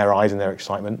see it in their eyes and their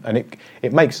excitement, and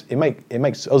it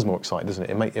makes us more excited, doesn't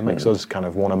it? It makes us kind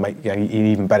of want to make an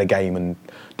even better game and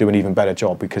do an even better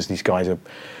job, because these guys are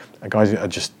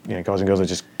just guys and girls are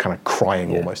just kind of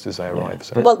crying almost as they arrive.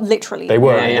 So. Well, literally. They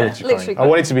were. Yeah. Literally. I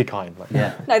wanted to be kind.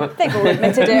 No, they've all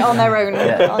admitted it on their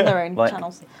own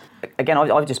channels. Again,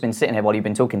 I've just been sitting here while you've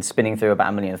been talking, spinning through about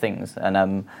a million things,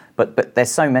 and but there's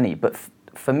so many. But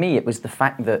for me, it was the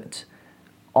fact that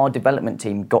our development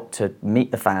team got to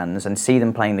meet the fans and see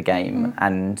them playing the game,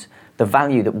 and the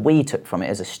value that we took from it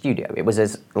as a studio. It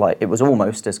was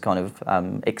almost as kind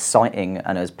of exciting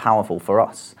and as powerful for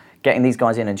us. Getting these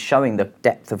guys in and showing the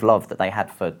depth of love that they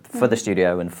had for the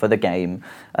studio and for the game,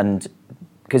 and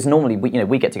because normally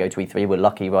we get to go to E3, we're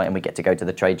lucky, right, and we get to go to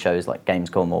the trade shows like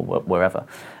Gamescom or wherever,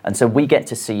 and so we get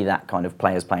to see that kind of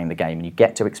players playing the game, and you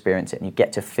get to experience it, and you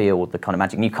get to feel the kind of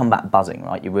magic, and you come back buzzing,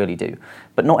 right, you really do.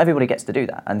 But not everybody gets to do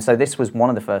that, and so this was one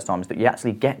of the first times that you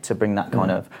actually get to bring that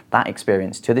kind of that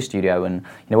experience to the studio. And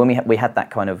when we had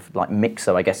that kind of like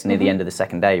mixer, I guess, near the end of the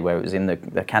second day, where it was in the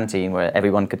canteen where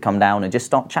everyone could come down and just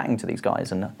start chatting to these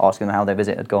guys and asking them how their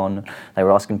visit had gone. They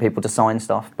were asking people to sign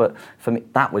stuff, but for me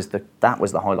that was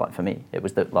the highlight for me. It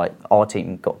was that like our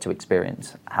team got to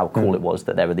experience how cool it was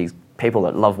that there were these people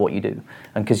that love what you do,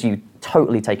 and because you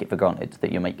totally take it for granted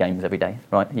that you make games every day,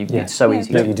 right? It's so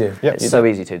easy. You do. It's so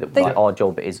easy to. That our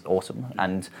job is awesome,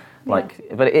 and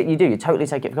you totally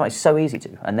take it for granted. It's so easy to,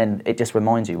 and then it just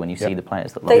reminds you when you see the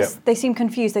players that love it. They seem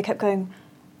confused. They kept going,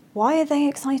 why are they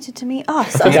excited to meet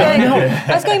us?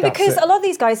 I was going because a lot of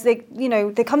these guys, they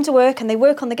come to work and they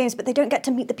work on the games, but they don't get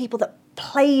to meet the people that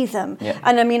play them. Yeah.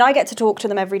 And I mean, I get to talk to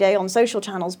them every day on social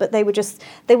channels, but they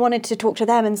wanted to talk to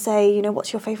them and say,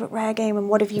 what's your favourite Rare game and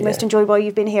what have you most enjoyed while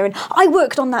you've been here? And I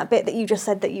worked on that bit that you just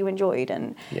said that you enjoyed,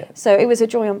 and so it was a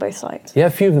joy on both sides. Yeah, a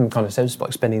few of them kind of said,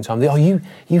 like spending time.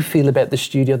 You feel about the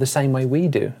studio the same way we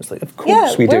do. It's like, of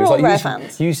course we do. We're it's all like Rare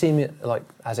fans. You seem like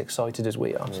as excited as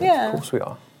we are. So of course we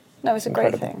are. No, it's a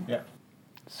great thing. Yeah.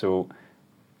 So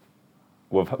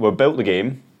we've built the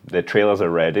game. The trailers are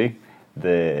ready.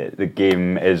 The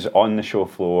game is on the show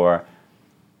floor.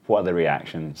 What are the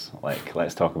reactions like?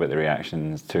 Let's talk about the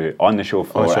reactions to on the show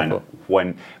floor.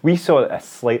 When we saw a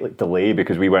slight delay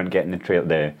because we weren't getting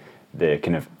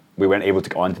we weren't able to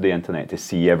get onto the internet to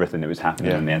see everything that was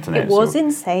happening on the internet. It was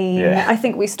insane. Yeah. I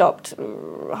think we stopped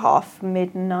half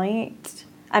midnight,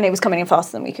 and it was coming in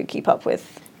faster than we could keep up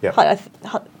with.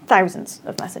 Thousands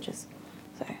of messages.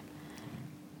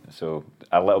 So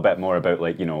a little bit more about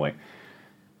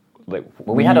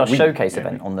we had our showcase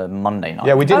event on the Monday night.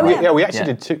 Yeah, we did. We actually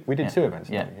did two. We did two events.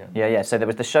 Yeah. So there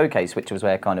was the showcase, which was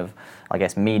where kind of I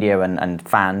guess media and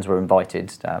fans were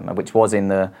invited, which was in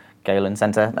the Galen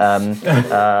Centre.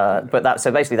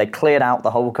 So basically they cleared out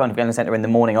the whole kind of Galen Centre in the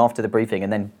morning after the briefing,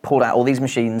 and then pulled out all these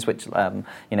machines, which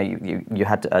you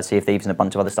had Sea of Thieves and a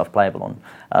bunch of other stuff playable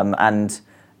on,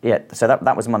 so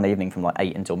that was Monday evening from like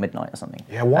 8 until midnight or something.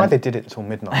 Yeah, why they did it until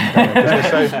midnight?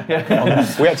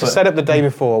 We had to set up the day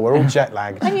before. We're all jet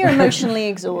lagged, and you're emotionally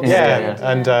exhausted.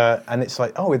 And it's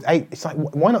like, with 8, it's like,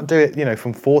 why not do it?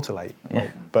 From 4 till 8? Yeah.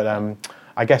 But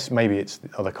I guess maybe it's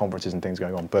other conferences and things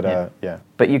going on, but yeah.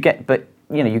 But you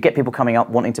get people coming up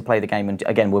wanting to play the game, and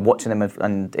again, we're watching them,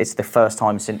 and it's the first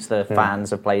time since the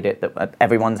fans have played it that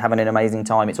everyone's having an amazing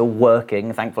time. It's all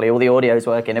working, thankfully, all the audio's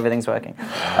working, everything's working.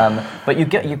 But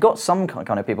you've got some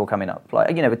kind of people coming up,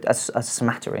 like a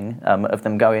smattering of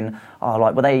them going, oh,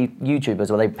 like were they YouTubers?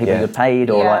 Were they people who paid?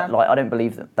 Or like I don't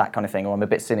believe that kind of thing, or I'm a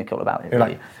bit cynical about it. You're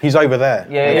like, he's over there.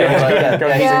 He's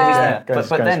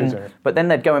there. But then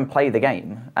they'd go and play the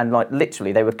game, and like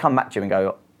literally they would come back to you and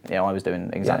go, I was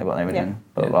doing exactly what they were doing,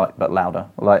 but louder.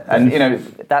 And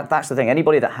that's the thing.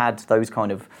 Anybody that had those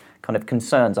kind of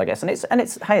concerns, I guess, and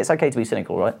it's hey, it's okay to be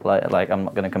cynical, right? Like I'm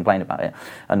not going to complain about it,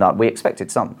 and we expected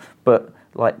some, but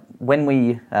like when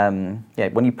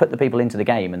when you put the people into the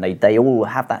game and they all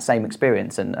have that same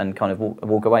experience and kind of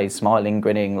walk away smiling,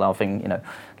 grinning, laughing,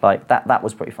 like that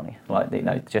was pretty funny.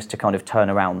 Like just to kind of turn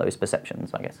around those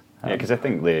perceptions, I guess. Because I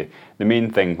think the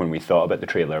main thing when we thought about the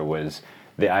trailer was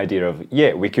the idea of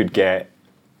we could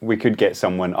get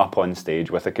someone up on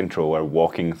stage with a controller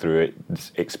walking through it,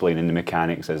 explaining the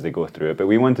mechanics as they go through it. But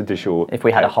we wanted to show if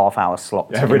we had a half-hour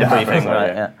slot to do everything, right?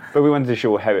 Yeah. But we wanted to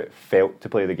show how it felt to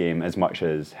play the game as much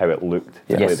as how it looked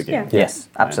to play the game. Yes,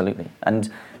 absolutely. And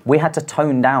we had to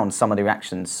tone down some of the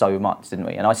reactions so much, didn't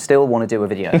we? And I still want to do a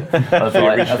video of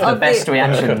the best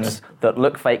reactions that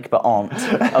look fake but aren't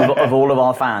of all of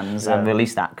our fans and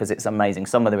release that because it's amazing.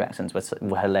 Some of the reactions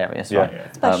were hilarious. Right?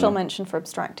 Yeah. Special mention for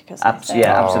Abstracticus.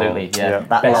 Absolutely. Yeah.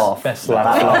 That laugh. Best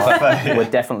laugh. We're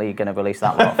definitely going to release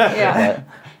that laugh.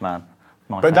 Man.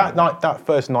 But that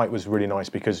first night was really nice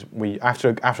because after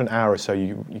an hour or so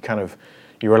you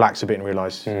relax a bit and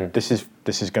realise this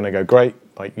is going to go great.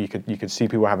 Like you could see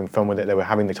people having fun with it. They were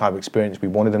having the type of experience we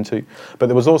wanted them to. But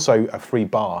there was also a free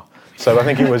bar. So I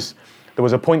think there was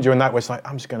a point during that where it's like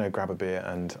I'm just going to grab a beer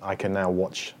and I can now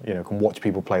watch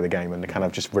people play the game and kind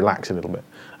of just relax a little bit.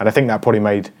 And I think that probably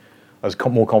made us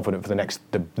more confident for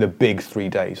the big 3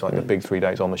 days, like the big 3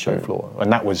 days on the show floor.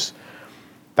 And that was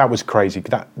crazy.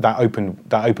 That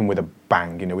opened with a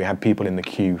bang. We had people in the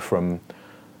queue from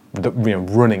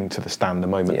running to the stand the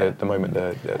moment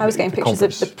I was getting pictures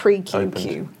of the pre-queue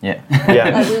queue. Yeah.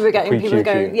 Like we were getting people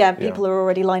going. People are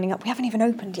already lining up. We haven't even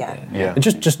opened yet. Yeah. And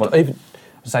just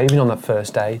even on that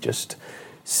first day, just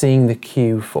seeing the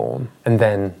queue form and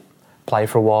then play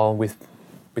for a while with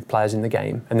players in the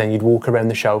game, and then you'd walk around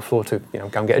the show floor to go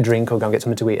and get a drink or go and get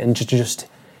something to eat, and just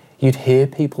you'd hear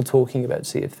people talking about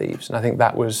Sea of Thieves, and I think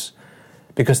that was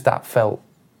because that felt.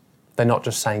 They're not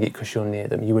just saying it because you're near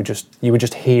them. You were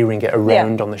just hearing it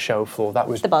around on the show floor. That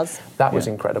was the buzz. That was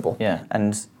incredible. Yeah,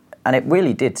 and it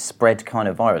really did spread kind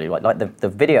of virally. Like the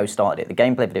video started it, the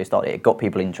gameplay video started it got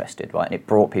people interested, right? And it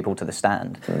brought people to the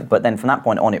stand. But then from that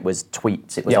point on, it was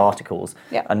tweets, it was articles.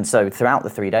 Yeah. And so throughout the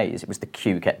 3 days, it was the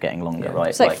queue kept getting longer, right?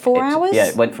 It's like 4 hours? Yeah,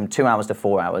 it went from 2 hours to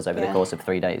 4 hours over the course of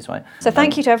 3 days, right? So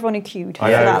thank you to everyone who queued for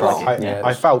that long.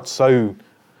 I felt so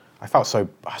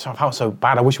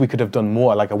bad. I wish we could have done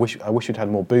more. Like I wish we'd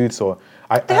had more booths. Or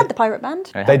they had the pirate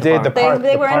band. They did.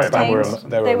 They were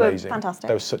entertained. They were amazing. Fantastic.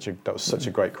 That was such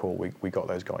a great call. We got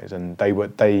those guys, and they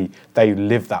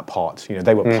lived that part.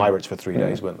 They were pirates for 3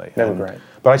 days, weren't they? They were great.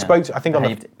 But I spoke. I think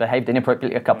behaved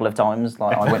inappropriately a couple of times.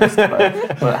 Like I witnessed,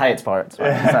 but hey, it's pirates.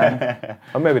 Right?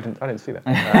 So. Maybe I didn't see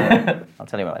that. I'll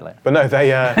tell you about it later. But no,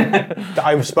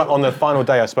 on the final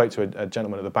day. I spoke to a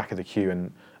gentleman at the back of the queue,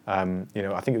 and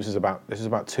I think this is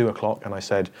about 2 o'clock, and I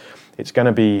said it's going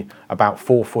to be about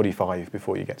 4:45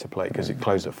 before you get to play because it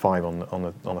closed at 5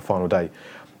 on the final day,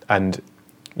 and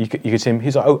you could see him.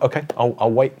 He's like, oh, okay,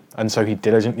 I'll wait, and so he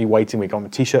diligently waiting. We got him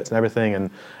t-shirts and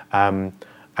everything, and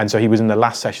so he was in the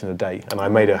last session of the day, and I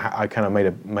made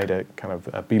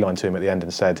a beeline to him at the end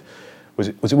and said, was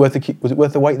it worth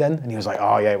the wait then? And he was like,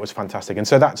 oh yeah, it was fantastic. And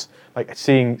so that's like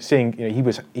seeing he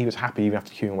was happy even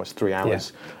after queuing almost 3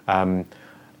 hours. Yeah.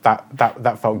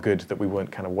 That felt good that we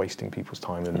weren't kind of wasting people's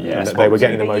time and that they were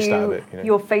getting the most out of it.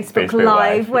 Your Facebook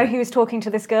Live where he was talking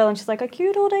to this girl and she's like, I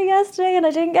queued all day yesterday and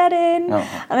I didn't get in,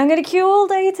 and I'm going to queue all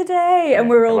day today, and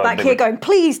we're all back here going,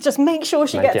 please just make sure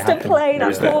she gets to play.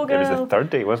 That poor girl. It was the third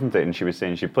day, wasn't it? And she was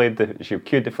saying she queued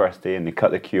the first day and they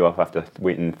cut the queue off after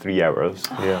waiting 3 hours.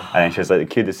 Yeah. And then she was like, they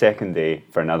queued the second day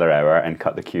for another hour and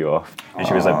cut the queue off. And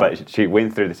she was like, but she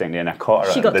went through the second day and I caught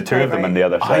her. The two of them on the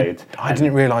other side. I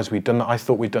didn't realise we'd done that. I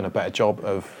thought we'd done a better job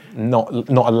of not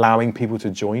allowing people to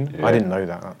join. I didn't know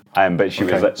that. But she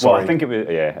was like, well, I think it was,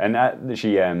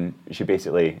 and she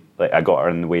basically, like, I got her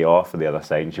on the way off of the other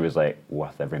side and she was like,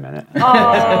 worth every minute. And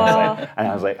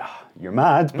I was like, oh, you're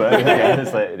mad, but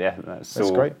it's like, that's so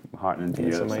great. heartening to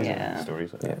hear those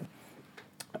stories.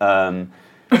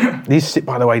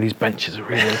 By the way, these benches are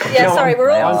really uncomfortable. Yeah, sorry, we're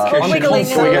all wiggling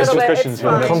a little bit. It's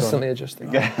I'm fine. constantly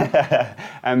adjusting.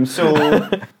 So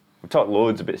we've talked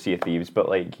loads about Sea of Thieves, but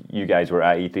like you guys were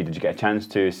at E3, did you get a chance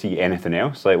to see anything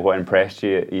else? Like what impressed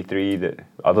you at E3 that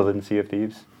other than Sea of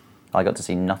Thieves? I got to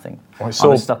see nothing. I I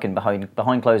was stuck in behind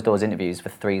closed doors interviews for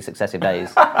 3 successive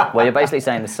days, where you're basically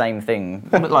saying the same thing,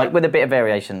 like with a bit of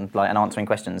variation, like and answering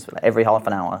questions for like every half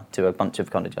an hour to a bunch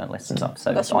of kind of journalists and stuff.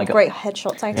 So That's some great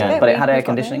headshots out of it. but it had air We've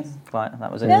got conditioning. those. Like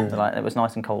that was it. Yeah. Like it was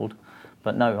nice and cold.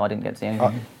 But no, I didn't get to see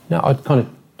anything. No, I'd kind of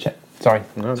check. Sorry,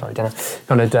 Dana.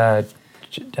 Kind of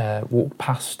walked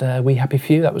past We Happy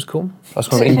Few. That was cool. That was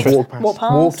kind of interesting.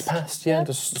 Walked past. Yeah,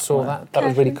 just saw that. That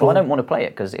was really cool. Well, I don't want to play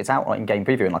it because it's out like in game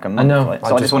preview in like a month. I know. Right?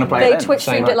 So I just want to play it. They Then. Twitch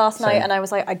streamed Same. it last night, Same. and I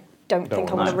was like, I don't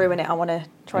think I want to ruin it. I want to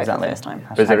try it for the first time.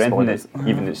 Was there Hashtag anything spoilers. that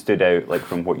even that stood out like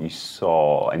from what you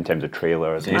saw in terms of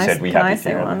trailers? You Can I- said we can had I to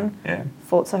say see one? Yeah.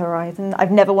 Forza Horizon.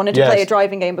 I've never wanted to Yes. play a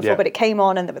driving game before, Yeah. but it came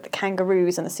on and with the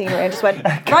kangaroos and the scenery, I just went,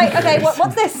 right, okay,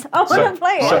 what's this? I want to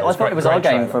play it. I thought it was our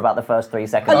game for about the first 3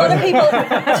 seconds. A lot of people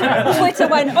on Twitter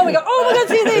went, oh my god,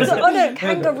 see this? Oh no,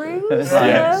 kangaroos.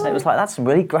 Yeah. It was like, that's some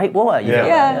really great water.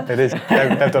 Yeah. It is.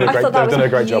 They've done a I great. thought They've done a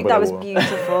great job. That with was it.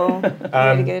 beautiful.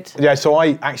 Really good. Yeah, so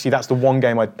that's the one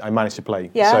game I managed to play.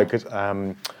 Yeah. So because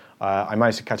I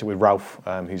managed to catch up with Ralph,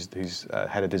 who's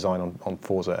head of design on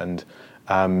Forza,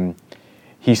 and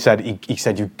he said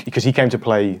because he came to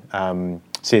play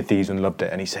Sea of Thieves and loved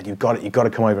it, and he said you've got to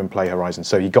come over and play Horizon.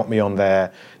 So he got me on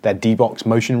their D-Box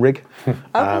motion rig,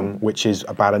 which is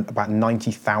about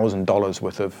 $90,000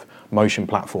 worth of motion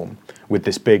platform with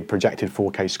this big projected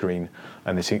 4K screen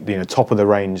and this top of the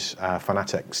range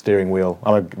Fanatec steering wheel.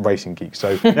 I'm a racing geek,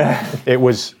 so it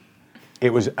was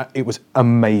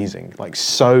amazing, like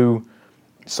so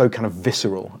kind of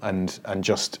visceral and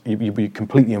just you'd be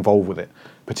completely involved with it.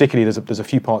 Particularly, there's a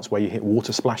few parts where you hit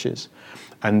water splashes,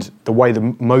 and the way the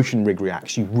motion rig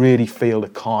reacts, you really feel the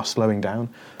car slowing down.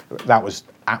 That was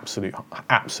absolute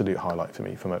highlight for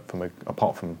me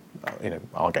apart from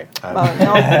our game.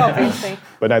 Obviously.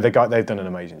 But no, they've done an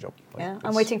amazing job. Yeah,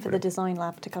 I'm waiting for the design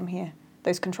lab to come here.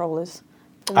 Those controllers.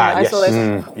 Yes. saw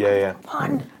those. Yeah.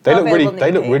 Fun. They look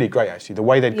Available really great actually. The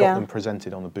way they've got Yeah. them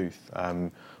presented on the booth,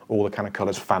 all the kind of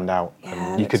colours fanned out. Yeah,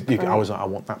 And you looks could. I great. was like, I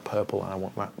want that purple and I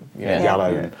want that Yeah. yellow.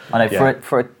 Yeah. And, I know yeah.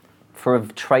 for a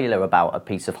trailer about a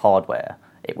piece of hardware,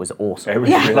 it was awesome. It was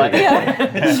really like,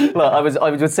 good. like, I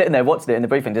was just sitting there watching it in the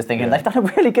briefing, just thinking they've done a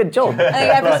really good job.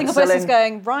 Every Like, single person's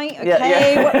selling- going, right,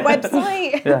 okay, Yeah.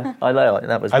 website. Yeah, I know. Like,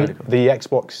 that was And really cool. the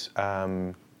Xbox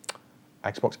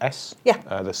S, Yeah.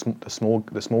 the small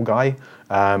guy,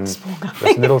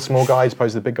 the little small guy as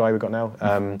opposed to the big guy we've got now.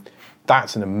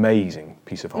 That's an amazing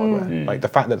piece of hardware. Like the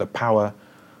fact that the power,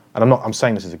 and I'm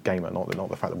saying this as a gamer, not the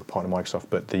fact that we're part of Microsoft,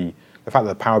 but the fact that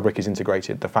the power brick is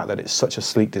integrated, the fact that it's such a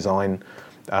sleek design.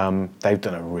 They've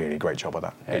done a really great job of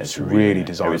that. It's really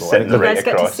desirable. It was sitting You right guys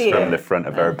get to across see from it. the front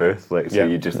of our booth, like so Yeah.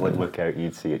 you just look out,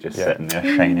 you'd see it just Yeah. sitting there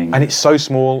shining. And it's so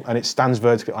small, and it stands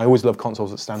vertically. I always love consoles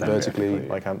that stand Stand vertically. vertically.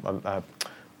 Like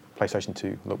PlayStation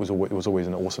 2 was always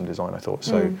an awesome design, I thought.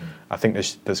 So I think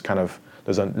there's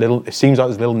a little. It seems like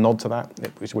there's a little nod to that,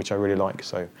 which I really like.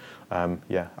 So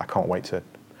yeah, I can't wait to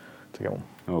get on.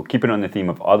 Oh, keeping on the theme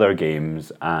of other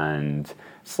games and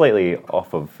slightly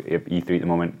off of E3 at the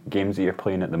moment, games that you're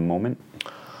playing at the moment.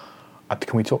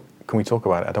 Can we talk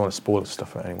about it? I don't want to spoil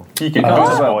stuff for anyone. You can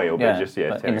Oh. spoil, but Yeah, just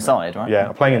but tell me. inside, right? Yeah,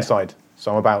 I'm playing Inside.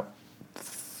 So I'm about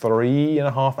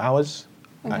 3.5 hours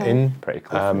in. Pretty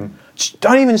close.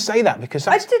 Don't even say that because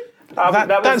that's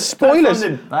that's spoilers.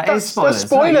 That is spoilers. That's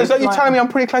spoilers. No, You're telling me I'm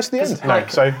pretty close to the end. like-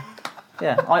 So.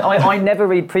 Yeah, I never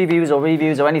read previews or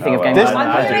reviews or anything of Oh, games. well,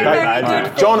 I I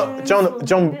play. do.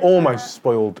 John almost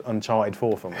spoiled Uncharted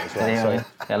 4 for me as well. Yeah, So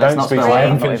yeah, let's not speak spoil to it. me. I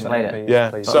haven't finished it.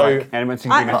 Yeah. So Anyone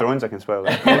seen Game of Thrones? I can spoil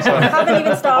it. I haven't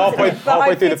even started Halfway- it, but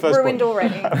halfway through the it's first ruined book.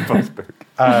 already.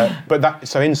 but that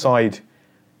so Inside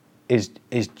is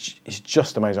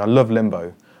just amazing. I love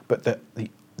Limbo, but the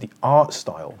art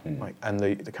style like, and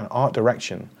the kind of art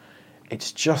direction,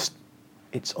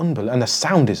 it's unbelievable, and the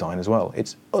sound design as well.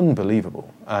 It's unbelievable.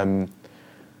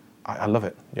 I love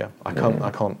it. Yeah, I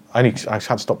can't. I had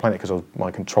to stop playing it because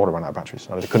my controller ran out of batteries.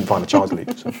 I couldn't find the charge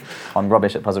lead. So. I'm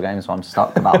rubbish at puzzle games, so I'm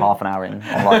stuck about half an hour in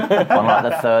on like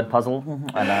the third puzzle,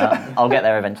 and I'll get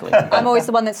there eventually. I'm always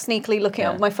the one that's sneakily looking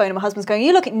at my phone, and my husband's going,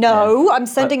 "You looking? No, I'm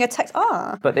sending a text."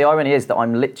 But the irony is that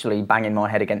I'm literally banging my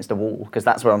head against a wall because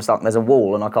that's where I'm stuck. There's a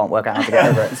wall, and I can't work out how to get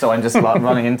over it, so I'm just like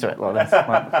running into it like this,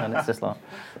 and it's just like,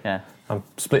 yeah. I'm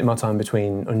splitting my time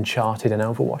between Uncharted and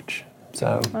Overwatch.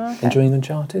 So enjoying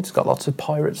Uncharted. It's got lots of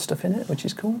pirate stuff in it, which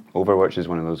is cool. Overwatch is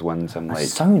one of those ones I'm A like,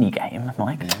 Sony game,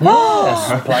 Mike.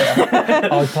 Yes,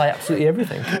 I play absolutely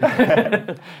everything.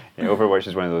 Overwatch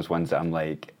is one of those ones that I'm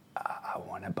like, I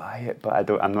want to buy it, but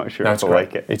I'm not sure No, if it's I great.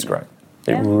 like it. It's great.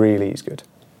 It Yeah. really is good.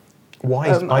 Why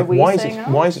is are we why is saying it that?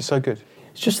 why is it so good?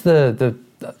 It's just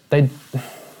they.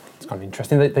 It's kind of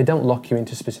interesting. They don't lock you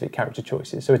into specific character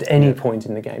choices. So at any point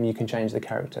in the game, you can change the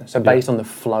character. So based on the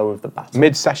flow of the battle.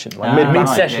 Mid-session, like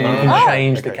Mid-session, yeah, you can yeah.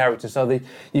 change the Okay. character. So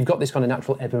you've got this kind of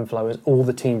natural ebb and flow as all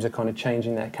the teams are kind of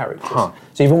changing their characters. Huh.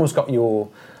 So you've almost got your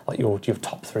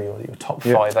top 3 or your top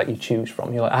 5 that you choose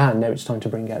from. You're like, now it's time to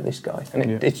bring out this guy.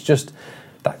 And it's just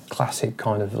that classic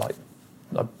kind of like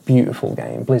a beautiful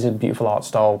game. Blizzard, beautiful art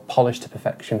style, polished to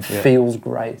perfection, feels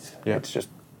great. Yeah.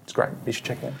 It's great. You should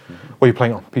check it out. What are you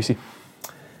playing on? PC?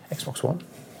 Xbox One.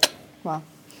 Well,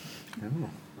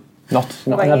 Not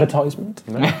Right. an advertisement.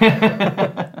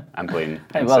 I'm playing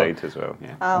Hey, well- Inside as well.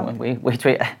 Yeah. We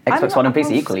treat Xbox One and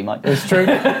PC equally, Mike. It's true.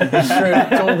 It's true.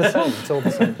 It's all the same. It's all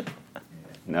the same.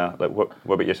 No, like what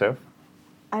about yourself?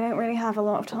 I don't really have a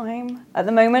lot of time at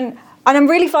the moment. And I'm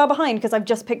really far behind because I've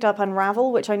just picked up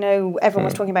Unravel, which I know everyone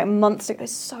was talking about months ago.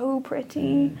 It's so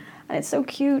pretty and it's so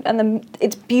cute and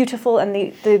it's beautiful and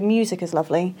the music is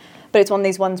lovely. But it's one of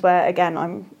these ones where, again,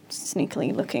 I'm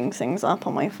sneakily looking things up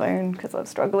on my phone because I'm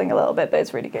struggling a little bit, but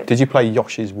it's really good. Did you play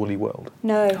Yoshi's Woolly World?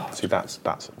 No, See, that's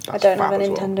I don't have fab a as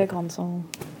well. Nintendo console.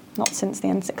 Not since the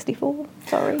N64,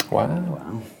 sorry.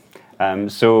 Wow.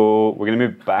 So we're going to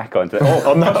move back onto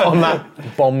on that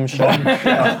bombshell.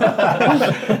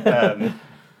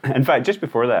 In fact, just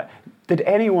before that, did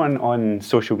anyone on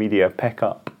social media pick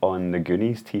up on the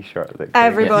Goonies T-shirt? That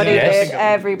Everybody Yes. did.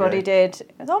 Everybody did.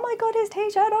 It was, oh my god, his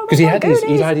T-shirt. Oh my Because he god,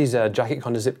 had Goonies. his jacket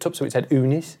kind of zipped up, so it said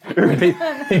Unis.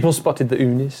 People spotted the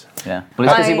Unis. Yeah. Well,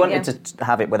 it's because he I- wanted yeah. to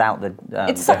have it without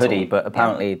It's the hoodie, subtle, but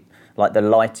apparently, like the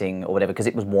lighting or whatever, because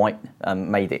it was white,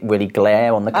 made it really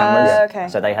glare on the cameras. Okay.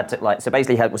 So they had to so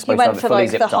basically, he was supposed to went have it for, fully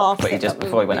like, the zipped half up, but he zip just up.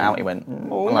 before he went out, he went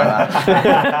like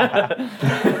that.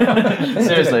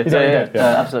 Seriously, yeah,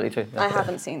 absolutely true. I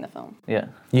haven't seen the film. Yeah.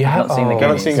 You I've not seen the You haven't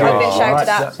Goonies. seen so- I've been Oh, shouted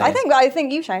right. at. I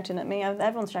think you shouted at me.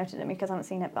 Everyone's shouted at me because I haven't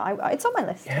seen it, but it's on my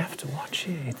list. You have to watch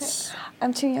it. It's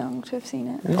I'm too young to have seen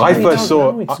it. I You first don't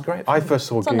saw. know, it's a great I film. first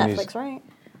saw It's on Goonies. Netflix, right?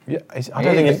 Yeah, I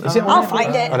don't think it is. It on I'll Netflix?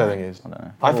 find it. I don't think it is.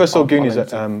 know. I first saw I'll Goonies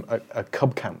follow at a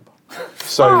cub camp.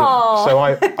 So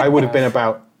Aw. I would have been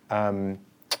about.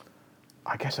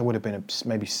 I guess I would have been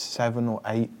maybe 7 or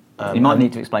 8. You might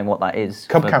need to explain what that is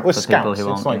Cub for, camp was for people scouts.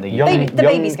 who It's aren't in like the young, Baby- the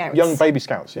young, baby scouts. young baby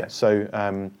scouts. Yeah.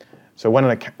 So when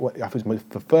I was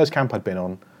the first camp I'd been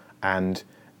on, and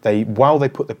while they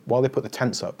put the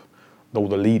tents up, all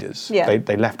the leaders, Yeah.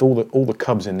 they left all the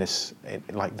cubs in this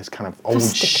kind of old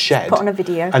Just to shed. put on a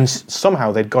video. And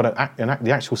somehow they'd got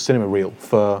the actual cinema reel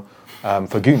for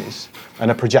Goonies and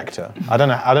a projector. I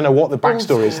don't know what the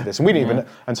backstory is to this, and we didn't even.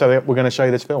 And so we're going to show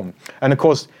you this film, and of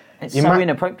course. It's you so ma-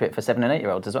 inappropriate for 7 and 8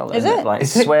 year olds as well. Is isn't it? Like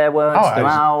Is it? swear words Oh, I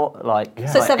was- throughout. Like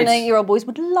So like, 7 and it's- 8-year-old boys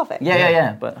would love it.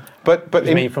 Yeah. But But It's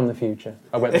in- me from the future.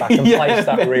 I went back and placed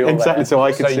that reel exactly, there so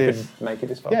I could see you it. could make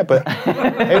it as far. Yeah, but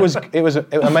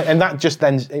and that just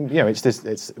then,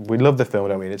 we love the film,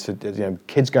 don't we? It's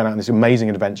kids going out on this amazing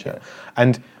adventure,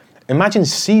 and imagine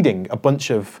seeding a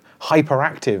bunch of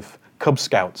hyperactive Cub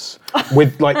Scouts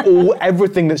with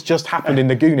everything that's just happened in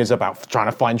the Goonies about trying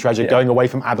to find treasure, going away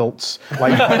from adults,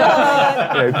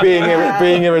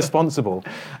 being irresponsible,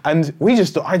 and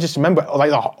I just remember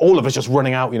all of us just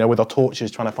running out, with our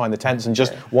torches trying to find the tents and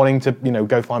just wanting to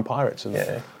go find pirates.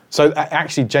 And so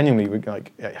actually, genuinely,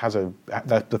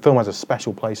 the film has a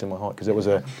special place in my heart because that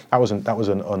was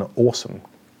an awesome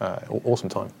awesome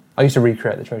time. I used to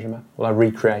recreate the treasure map. Well, I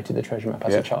recreated the treasure map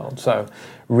as a child. So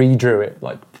redrew it,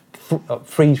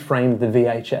 freeze-framed the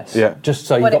VHS, just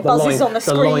so you When got it buzzes on the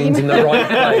the lines in screen. the right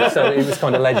place, so it was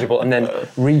kind of legible, and then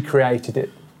recreated it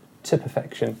to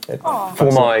perfection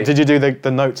for my. Did you do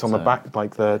the notes on the back,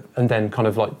 And then kind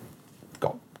of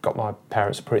got my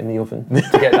parents to put it in the oven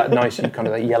to get that nice kind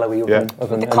of that yellowy oven. Yeah.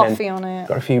 oven The and coffee then on it.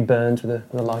 Got a few burns with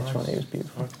the lighter on it. It was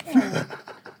beautiful.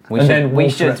 we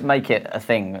should make it a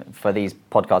thing for these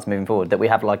podcasts moving forward that we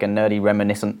have like a nerdy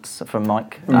reminiscence from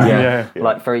Mike.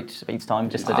 Like for each time,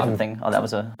 just a different thing. Oh, that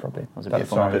was a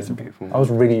beautiful moment. I was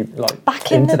really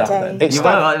Back in into the that day. then. You were,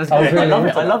 I love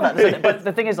it. I love that. But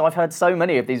the thing is, I've heard so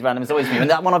many of these random stories from you, and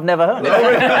that one I've never heard.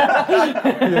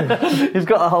 You've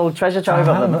got a whole treasure trove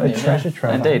of them. haven't you? Treasure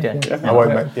trove. Indeed, yeah. I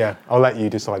won't. I'll let you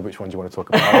decide which ones you want to talk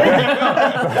about.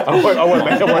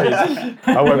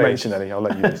 I won't mention any. I'll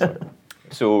let you decide.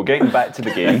 So getting back to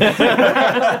the game,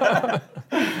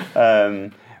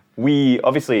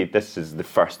 obviously, this is the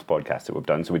first podcast that we've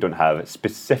done, so we don't have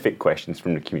specific questions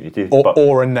from the community.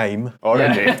 Or a name. Or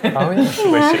a name. Oh,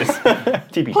 yeah. Which is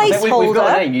TBD. Placeholder. We've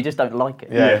got a name, you just don't like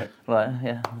it. Yeah. Like,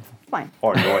 yeah. Fine.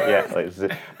 Or not yet. But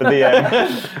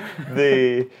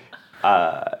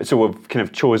so we've kind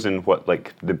of chosen what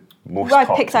the most.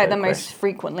 I've picked out the most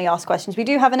frequently asked questions. We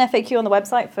do have an FAQ on the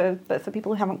website, but for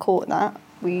people who haven't caught that,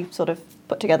 we sort of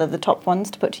put together the top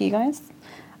ones to put to you guys.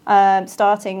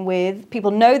 Starting with, people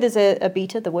know there's a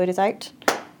beta, the word is out,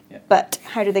 but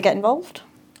how do they get involved?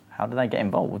 How do they get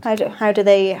involved? How do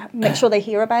they make sure they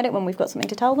hear about it when we've got something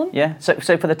to tell them? Yeah, so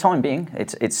for the time being,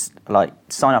 it's like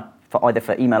sign up for either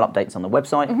for email updates on the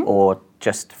website or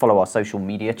just follow our social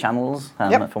media channels,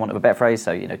 for want of a better phrase,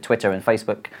 so Twitter and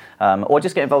Facebook, or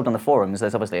just get involved on the forums.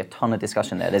 There's obviously a ton of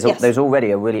discussion there. There's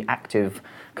already a really active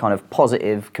kind of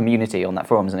positive community on that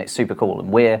forums, and it's super cool.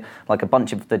 And we're like a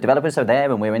bunch of the developers are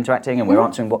there, and we're interacting, and we're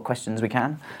answering what questions we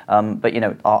can. But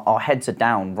our heads are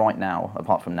down right now,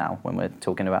 apart from now when we're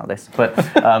talking about this. But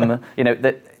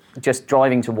that. Just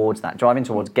driving towards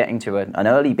getting to an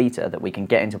early beta that we can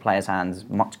get into players' hands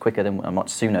much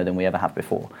sooner than we ever have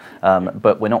before.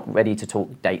 But we're not ready to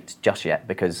talk dates just yet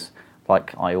because,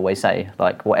 like I always say,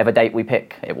 whatever date we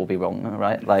pick, it will be wrong,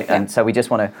 right? And so we just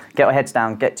want to get our heads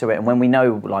down, get to it, and when we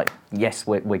know, yes,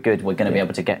 we're good, we're going to be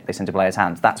able to get this into players'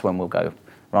 hands. That's when we'll go,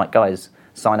 right, guys,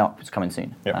 sign up, it's coming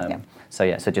soon.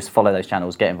 So just follow those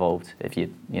channels, get involved if you're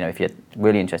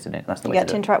really interested in it. That's the way you get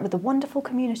to interact with the wonderful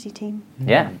community team.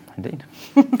 Yeah, indeed.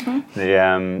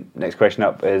 The next question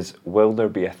up is: will there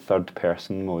be a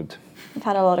third-person mode? We've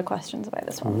had a lot of questions about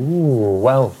this one. Ooh,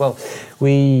 well,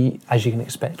 we, as you can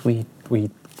expect, we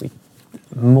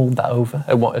mulled that over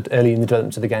early in the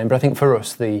development of the game. But I think for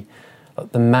us, the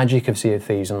magic of Sea of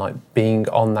Thieves and being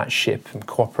on that ship and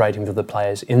cooperating with other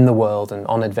players in the world and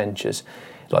on adventures,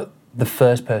 the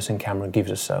first-person camera gives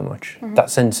us so much. That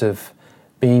sense of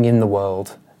being in the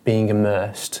world, being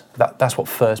immersed, that's what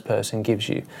first-person gives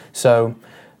you. So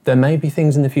there may be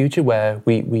things in the future where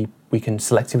we can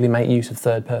selectively make use of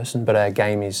third-person, but our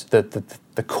game is,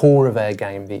 the core of our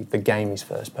game, the game is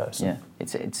first-person. Yeah,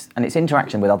 it's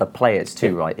interaction with other players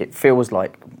too, right? It feels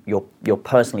like you're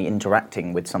personally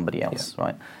interacting with somebody else,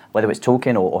 right? Whether it's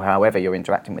talking or however you're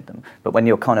interacting with them. But when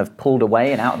you're kind of pulled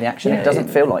away and out of the action, it doesn't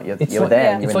feel like you're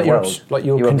there and you're in the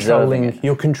world.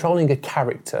 You're controlling a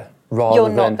character rather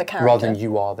than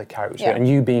you are the character, and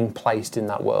you being placed in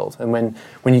that world. And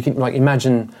when you can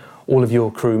imagine all of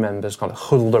your crew members kind of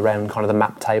huddled around kind of the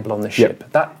map table on the ship,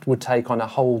 that would take on a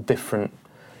whole different.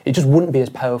 It just wouldn't be as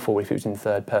powerful if it was in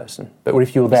third person. But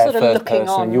if you're there first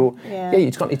person,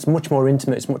 it's much more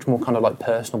intimate. It's much more kind of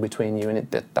personal between you, and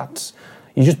that's.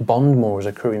 You just bond more as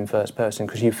a crew in first person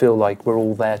because you feel like we're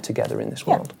all there together in this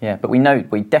world. Yeah, but we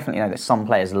definitely know that some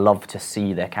players love to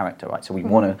see their character, right? So we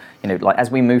want to, as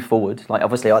we move forward,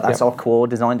 obviously that's our core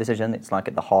design decision. It's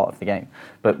at the heart of the game.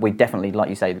 But we definitely, like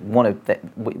you say,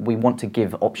 we want to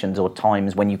give options or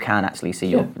times when you can actually see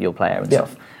your player and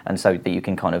stuff. And so that you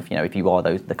can kind of, if you are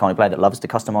the kind of player that loves to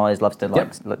customise, loves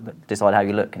to decide how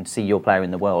you look and see your player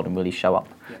in the world and really show up,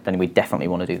 then we definitely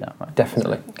want to do that, right?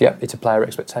 Definitely. Yeah, it's a player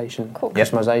expectation,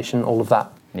 customisation, all of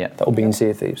that. Yeah, that will be in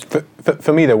Sea of Thieves.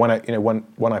 For me though, when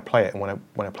I play it and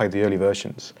when I play the early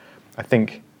versions, I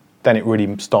think then it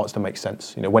really starts to make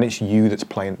sense. When it's you that's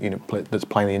playing, that's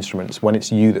playing the instruments. When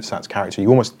it's you that's that character, you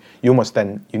almost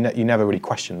then you never really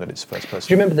question that it's first person.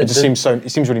 Do you remember that? It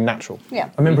seems really natural. Yeah.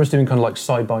 I remember us doing kind of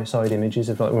side by side images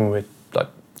of when we were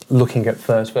looking at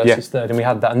first versus third, and we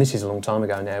had that. And this is a long time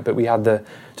ago now, but we had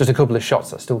just a couple of shots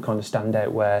that still kind of stand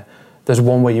out where. There's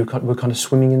one where you were kind of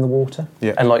swimming in the water,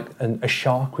 and a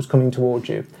shark was coming towards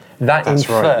you. That's in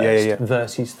first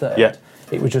versus third. Yeah.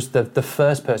 It was just the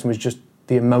first person was just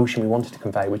the emotion we wanted to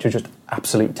convey, which was just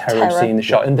absolute terror of seeing the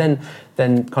shot, and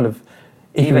then kind of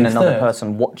even another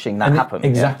person watching that happen.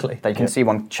 Exactly, they can see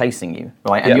one chasing you,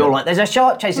 right? And you're like, "There's a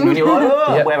shark chasing you," and you're like,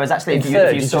 "Oh!" Whereas actually, if you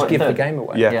just give the game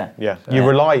away. Yeah. You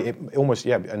rely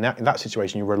in that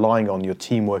situation. You're relying on your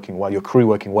team working well, your crew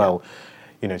working well.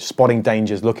 Spotting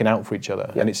dangers, looking out for each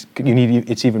other, and it's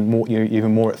even more. You're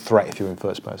even more at threat if you're in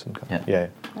first person. Yeah.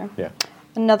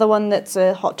 Another one that's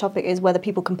a hot topic is whether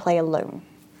people can play alone.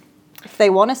 If they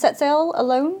want to set sail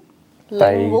alone,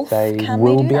 lone wolf, can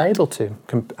will they be able to.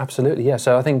 Absolutely, yeah.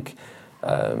 So I think,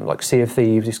 Sea of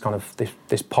Thieves is kind of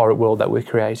this pirate world that we're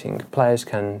creating. Players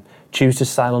can choose to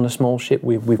sail on a small ship.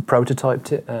 We've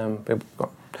prototyped it,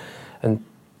 and.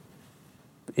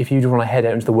 If you want to head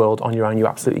out into the world on your own, you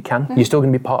absolutely can. You're still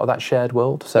going to be part of that shared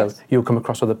world, so you'll come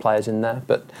across other players in there.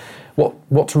 But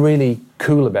what's really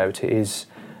cool about it is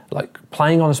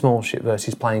playing on a small ship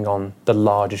versus playing on the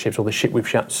larger ships or the ship we've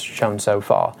shown so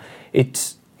far.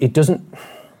 It's it doesn't.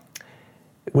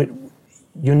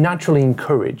 You're naturally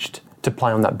encouraged to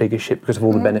play on that bigger ship because of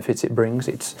all the benefits it brings.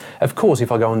 It's, of course,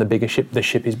 if I go on the bigger ship, the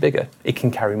ship is bigger. It can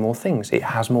carry more things. It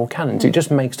has more cannons. It just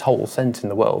makes total sense in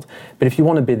the world. But if you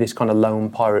want to be this kind of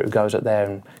lone pirate who goes out there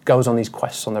and goes on these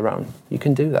quests on their own, you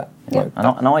can do that. Yeah.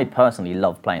 And I personally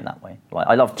love playing that way. Like,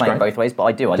 I love playing both ways, but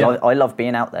I do. I love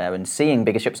being out there and seeing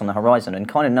bigger ships on the horizon and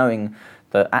kind of knowing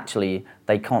that actually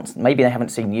they can't, maybe they haven't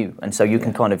seen you, and so you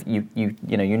can kind of you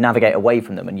navigate away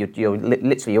from them, and you're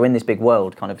literally you're in this big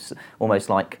world, kind of almost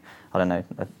like, I don't know,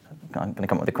 I'm going to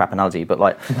come up with a crap analogy, but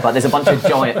like there's a bunch of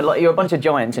you're a bunch of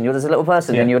giants, and there's a little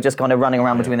person, and you're just kind of running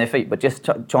around between their feet, but just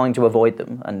trying to avoid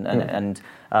them, and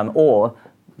or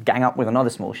gang up with another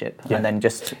small ship, and then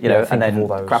just and then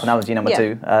crap analogy number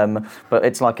 2. But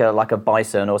it's like a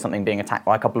bison or something being attacked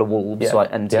by a couple of wolves,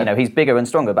 he's bigger and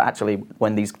stronger. But actually,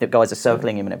 when these guys are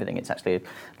circling him and everything, it's actually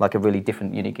like a really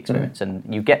different, unique experience, and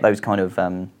you get those kind of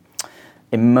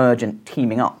emergent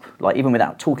teaming up, like even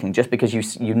without talking, just because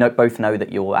you both know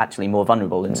that you're actually more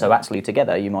vulnerable, and so actually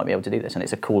together you might be able to do this, and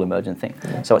it's a cool emergent thing.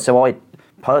 So I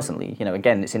personally,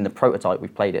 again, it's in the prototype,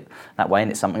 we've played it that way, and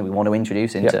it's something we want to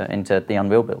introduce into the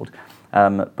Unreal build.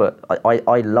 But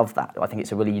I love that. I think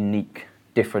it's a really unique,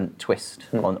 different twist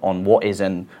on what is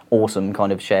an awesome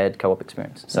kind of shared co-op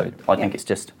experience. So I think it's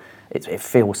just, it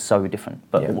feels so different,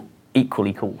 but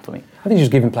equally cool to me. I think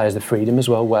just giving players the freedom as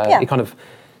well, where it kind of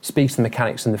speaks to the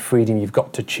mechanics and the freedom you've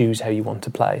got to choose how you want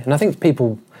to play. And I think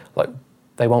people,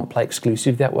 they won't play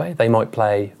exclusive that way. They might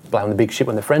play on the big ship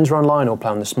when their friends are online, or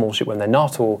play on the small ship when they're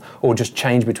not, or just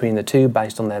change between the two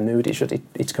based on their mood.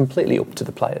 It's completely up to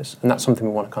the players, and that's something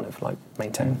we want to kind of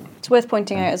maintain. It's worth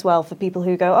pointing out as well for people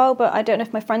who go, oh, but I don't know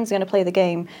if my friend's going to play the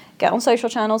game. Get on social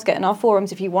channels, get in our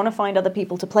forums if you want to find other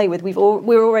people to play with.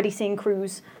 We're already seeing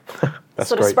crews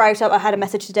sort of sprout up. I had a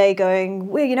message today going,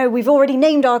 we've already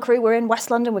named our crew. We're in West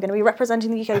London. We're going to be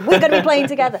representing the UK. We're going to be playing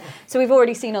together. So we've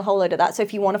already seen a whole load of that. So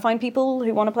if you want to find people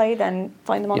who want to play, then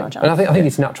find them on our channel. And I think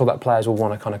it's natural that players will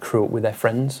want to kind of crew up with their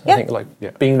friends. I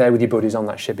think being there with your buddies on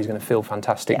that ship is going to feel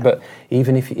fantastic. Yeah. But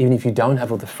even if you don't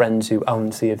have other friends who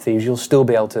own Sea of Thieves, you'll still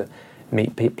be able to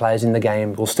meet players in the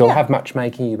game. We'll still have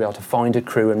matchmaking. You'll be able to find a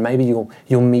crew, and maybe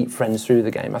you'll meet friends through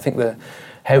the game. I think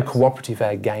how cooperative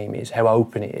our game is, how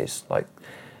open it is,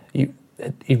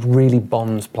 it really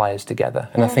bonds players together.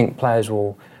 And I think players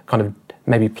will kind of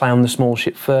maybe play on the small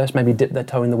ship first, maybe dip their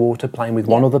toe in the water playing with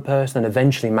one other person, and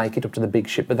eventually make it up to the big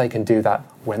ship. But they can do that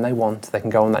when they want. They can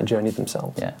go on that journey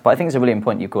themselves. Yeah, but I think it's a really important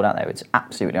point you've called out there. It's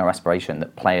absolutely our aspiration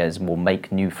that players will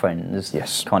make new friends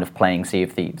kind of playing Sea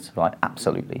of Thieves. Like,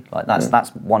 absolutely. Like, that's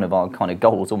one of our kind of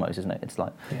goals almost, isn't it? It's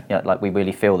like, like we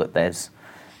really feel that there's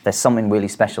something really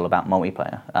special about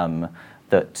multiplayer, and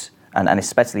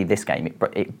especially this game,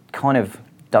 it kind of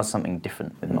does something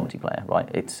different with multiplayer, right?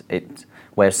 It's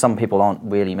where some people aren't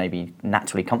really maybe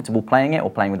naturally comfortable playing it or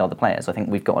playing with other players. I think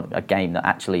we've got a game that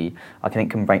actually I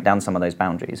think can break down some of those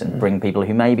boundaries and bring people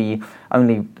who maybe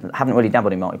only haven't really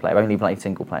dabbled in multiplayer, only played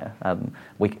single player,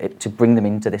 to bring them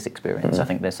into this experience. I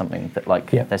think there's something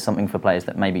that there's something for players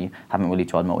that maybe haven't really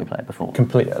tried multiplayer before.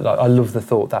 Completely. I love the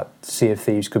thought that Sea of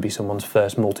Thieves could be someone's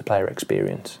first multiplayer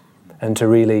experience, and to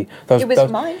really it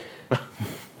was mine.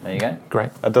 There you go.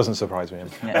 Great. That doesn't surprise me.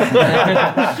 Why?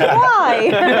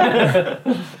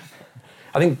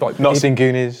 I think not seen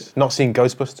Goonies, not seen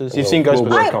Ghostbusters. You've seen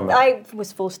Ghostbusters? I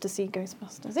was forced to see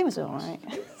Ghostbusters. It was all right.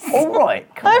 All right.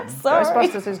 I'm sorry.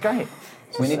 Ghostbusters is great.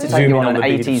 We need to take you on an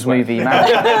 80s movie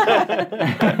marathon.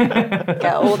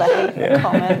 Get all the hate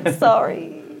comments.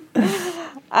 Sorry.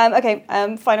 Okay.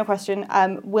 Final question.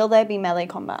 Will there be melee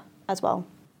combat as well?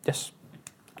 Yes.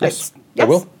 They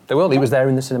will. He was there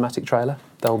in the cinematic trailer.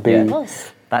 There'll be. Yeah.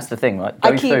 That's the thing, right?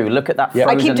 Go through, look at that.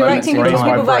 I keep directing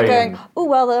people back going, oh,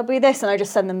 well, there'll be this, and I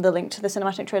just send them the link to the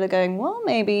cinematic trailer going, well,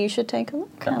 maybe you should take a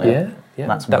look at it. Yeah.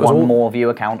 That's one more view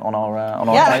account on our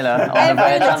trailer on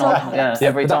the channel.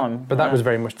 Every time. But that was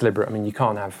very much deliberate. I mean, you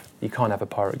can't have a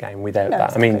pirate game without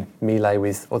that. I mean, melee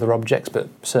with other objects, but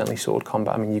certainly sword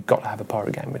combat. I mean, you've got to have a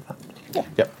pirate game with that.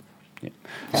 Yeah.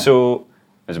 So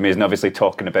it's amazing, obviously,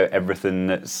 talking about everything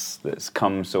that's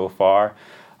come so far.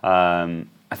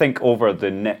 I think over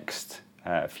the next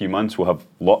few months we'll have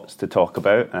lots to talk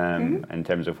about in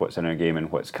terms of what's in our game and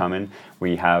what's coming.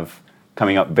 We have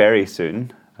coming up very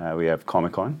soon, we have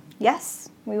Comic-Con. Yes,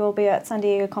 we will be at San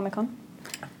Diego Comic-Con.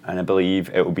 and I believe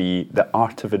it will be The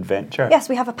Art of Adventure. Yes,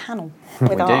 we have a panel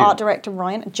with our do. art director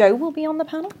Ryan. Joe will be on the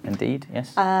panel. Indeed,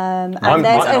 yes. And And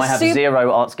there's I have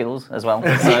zero art skills as well,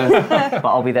 so, but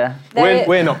I'll be there.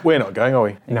 We're not going, are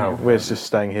we? No. We're just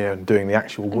staying here and doing the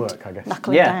actual work, I guess.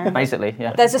 knuckling Yeah, down. basically,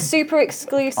 yeah. There's a super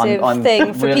exclusive I'm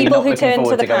thing for really people not who looking turn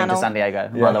forward to the going panel. to San Diego,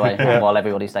 by the way, while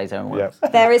everybody stays home and works. Yeah.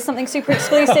 There is something super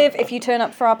exclusive if you turn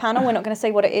up for our panel. We're not going to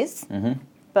say what it is,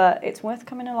 but it's worth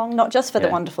coming along, not just for the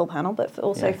Yeah. wonderful panel, but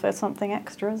also Yeah. for something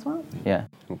extra as well. Yeah.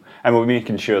 And we're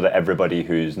making sure that everybody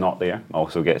who's not there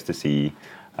also gets to see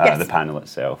Yes. the panel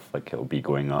itself. Like, it'll be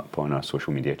going up on our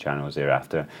social media channels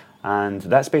thereafter. And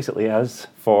that's basically us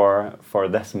for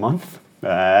this month.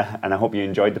 And I hope you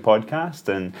enjoyed the podcast.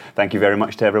 And thank you very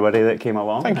much to everybody that came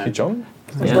along. Thank you, John.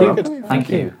 Yeah. Very good. Thank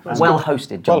you. Well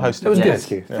hosted, John. Well hosted. It was Yes.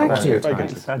 good. Yeah, Thank you. very good.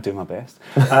 Thanks. I'll do my best.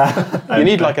 You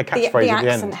need like a The catchphrase at the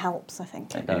accent end. helps, I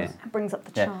think. It does. It brings up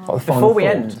the Yeah. charm. The final Before we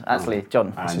thought. end, actually,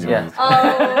 John. And Yeah.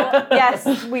 Oh, yes,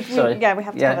 we Sorry. we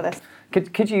have to cover this.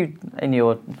 Could you, in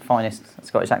your finest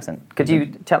Scottish accent, could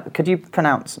you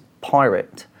pronounce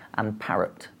pirate and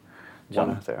parrot,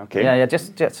 John? Okay. Yeah,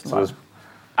 just. So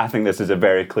I think this is a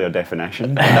very clear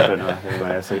definition. I don't know if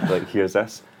anyone else like hears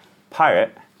this.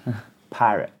 Pirate,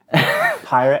 pirate,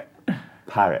 pirate,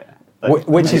 pirate. Like,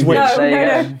 Which is which? No, There you no,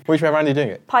 go. no. Which way around are you doing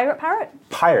it? Pirate parrot?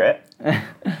 pirate,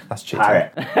 That's cheating.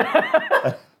 parrot.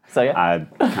 So yeah. I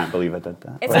can't believe I did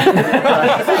that. It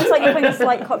sounds like you're putting a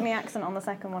slight Cockney accent on the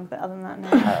second one, but other than that, no.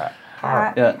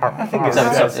 Parrot. Yeah. I think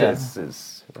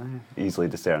It's easily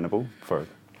discernible for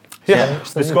Yeah.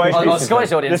 the Scottish Our people.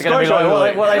 Scottish audience The are going to be Scottish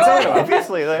like, what are they talking about?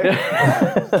 Obviously, like.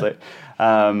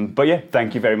 But yeah,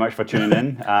 thank you very much for tuning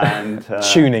in. And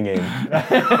Tuning in.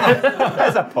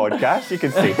 as a podcast, you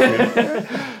can see.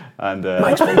 And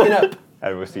Mike's waking up.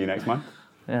 I will see you next month.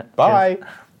 Yeah. Bye.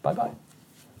 Bye bye.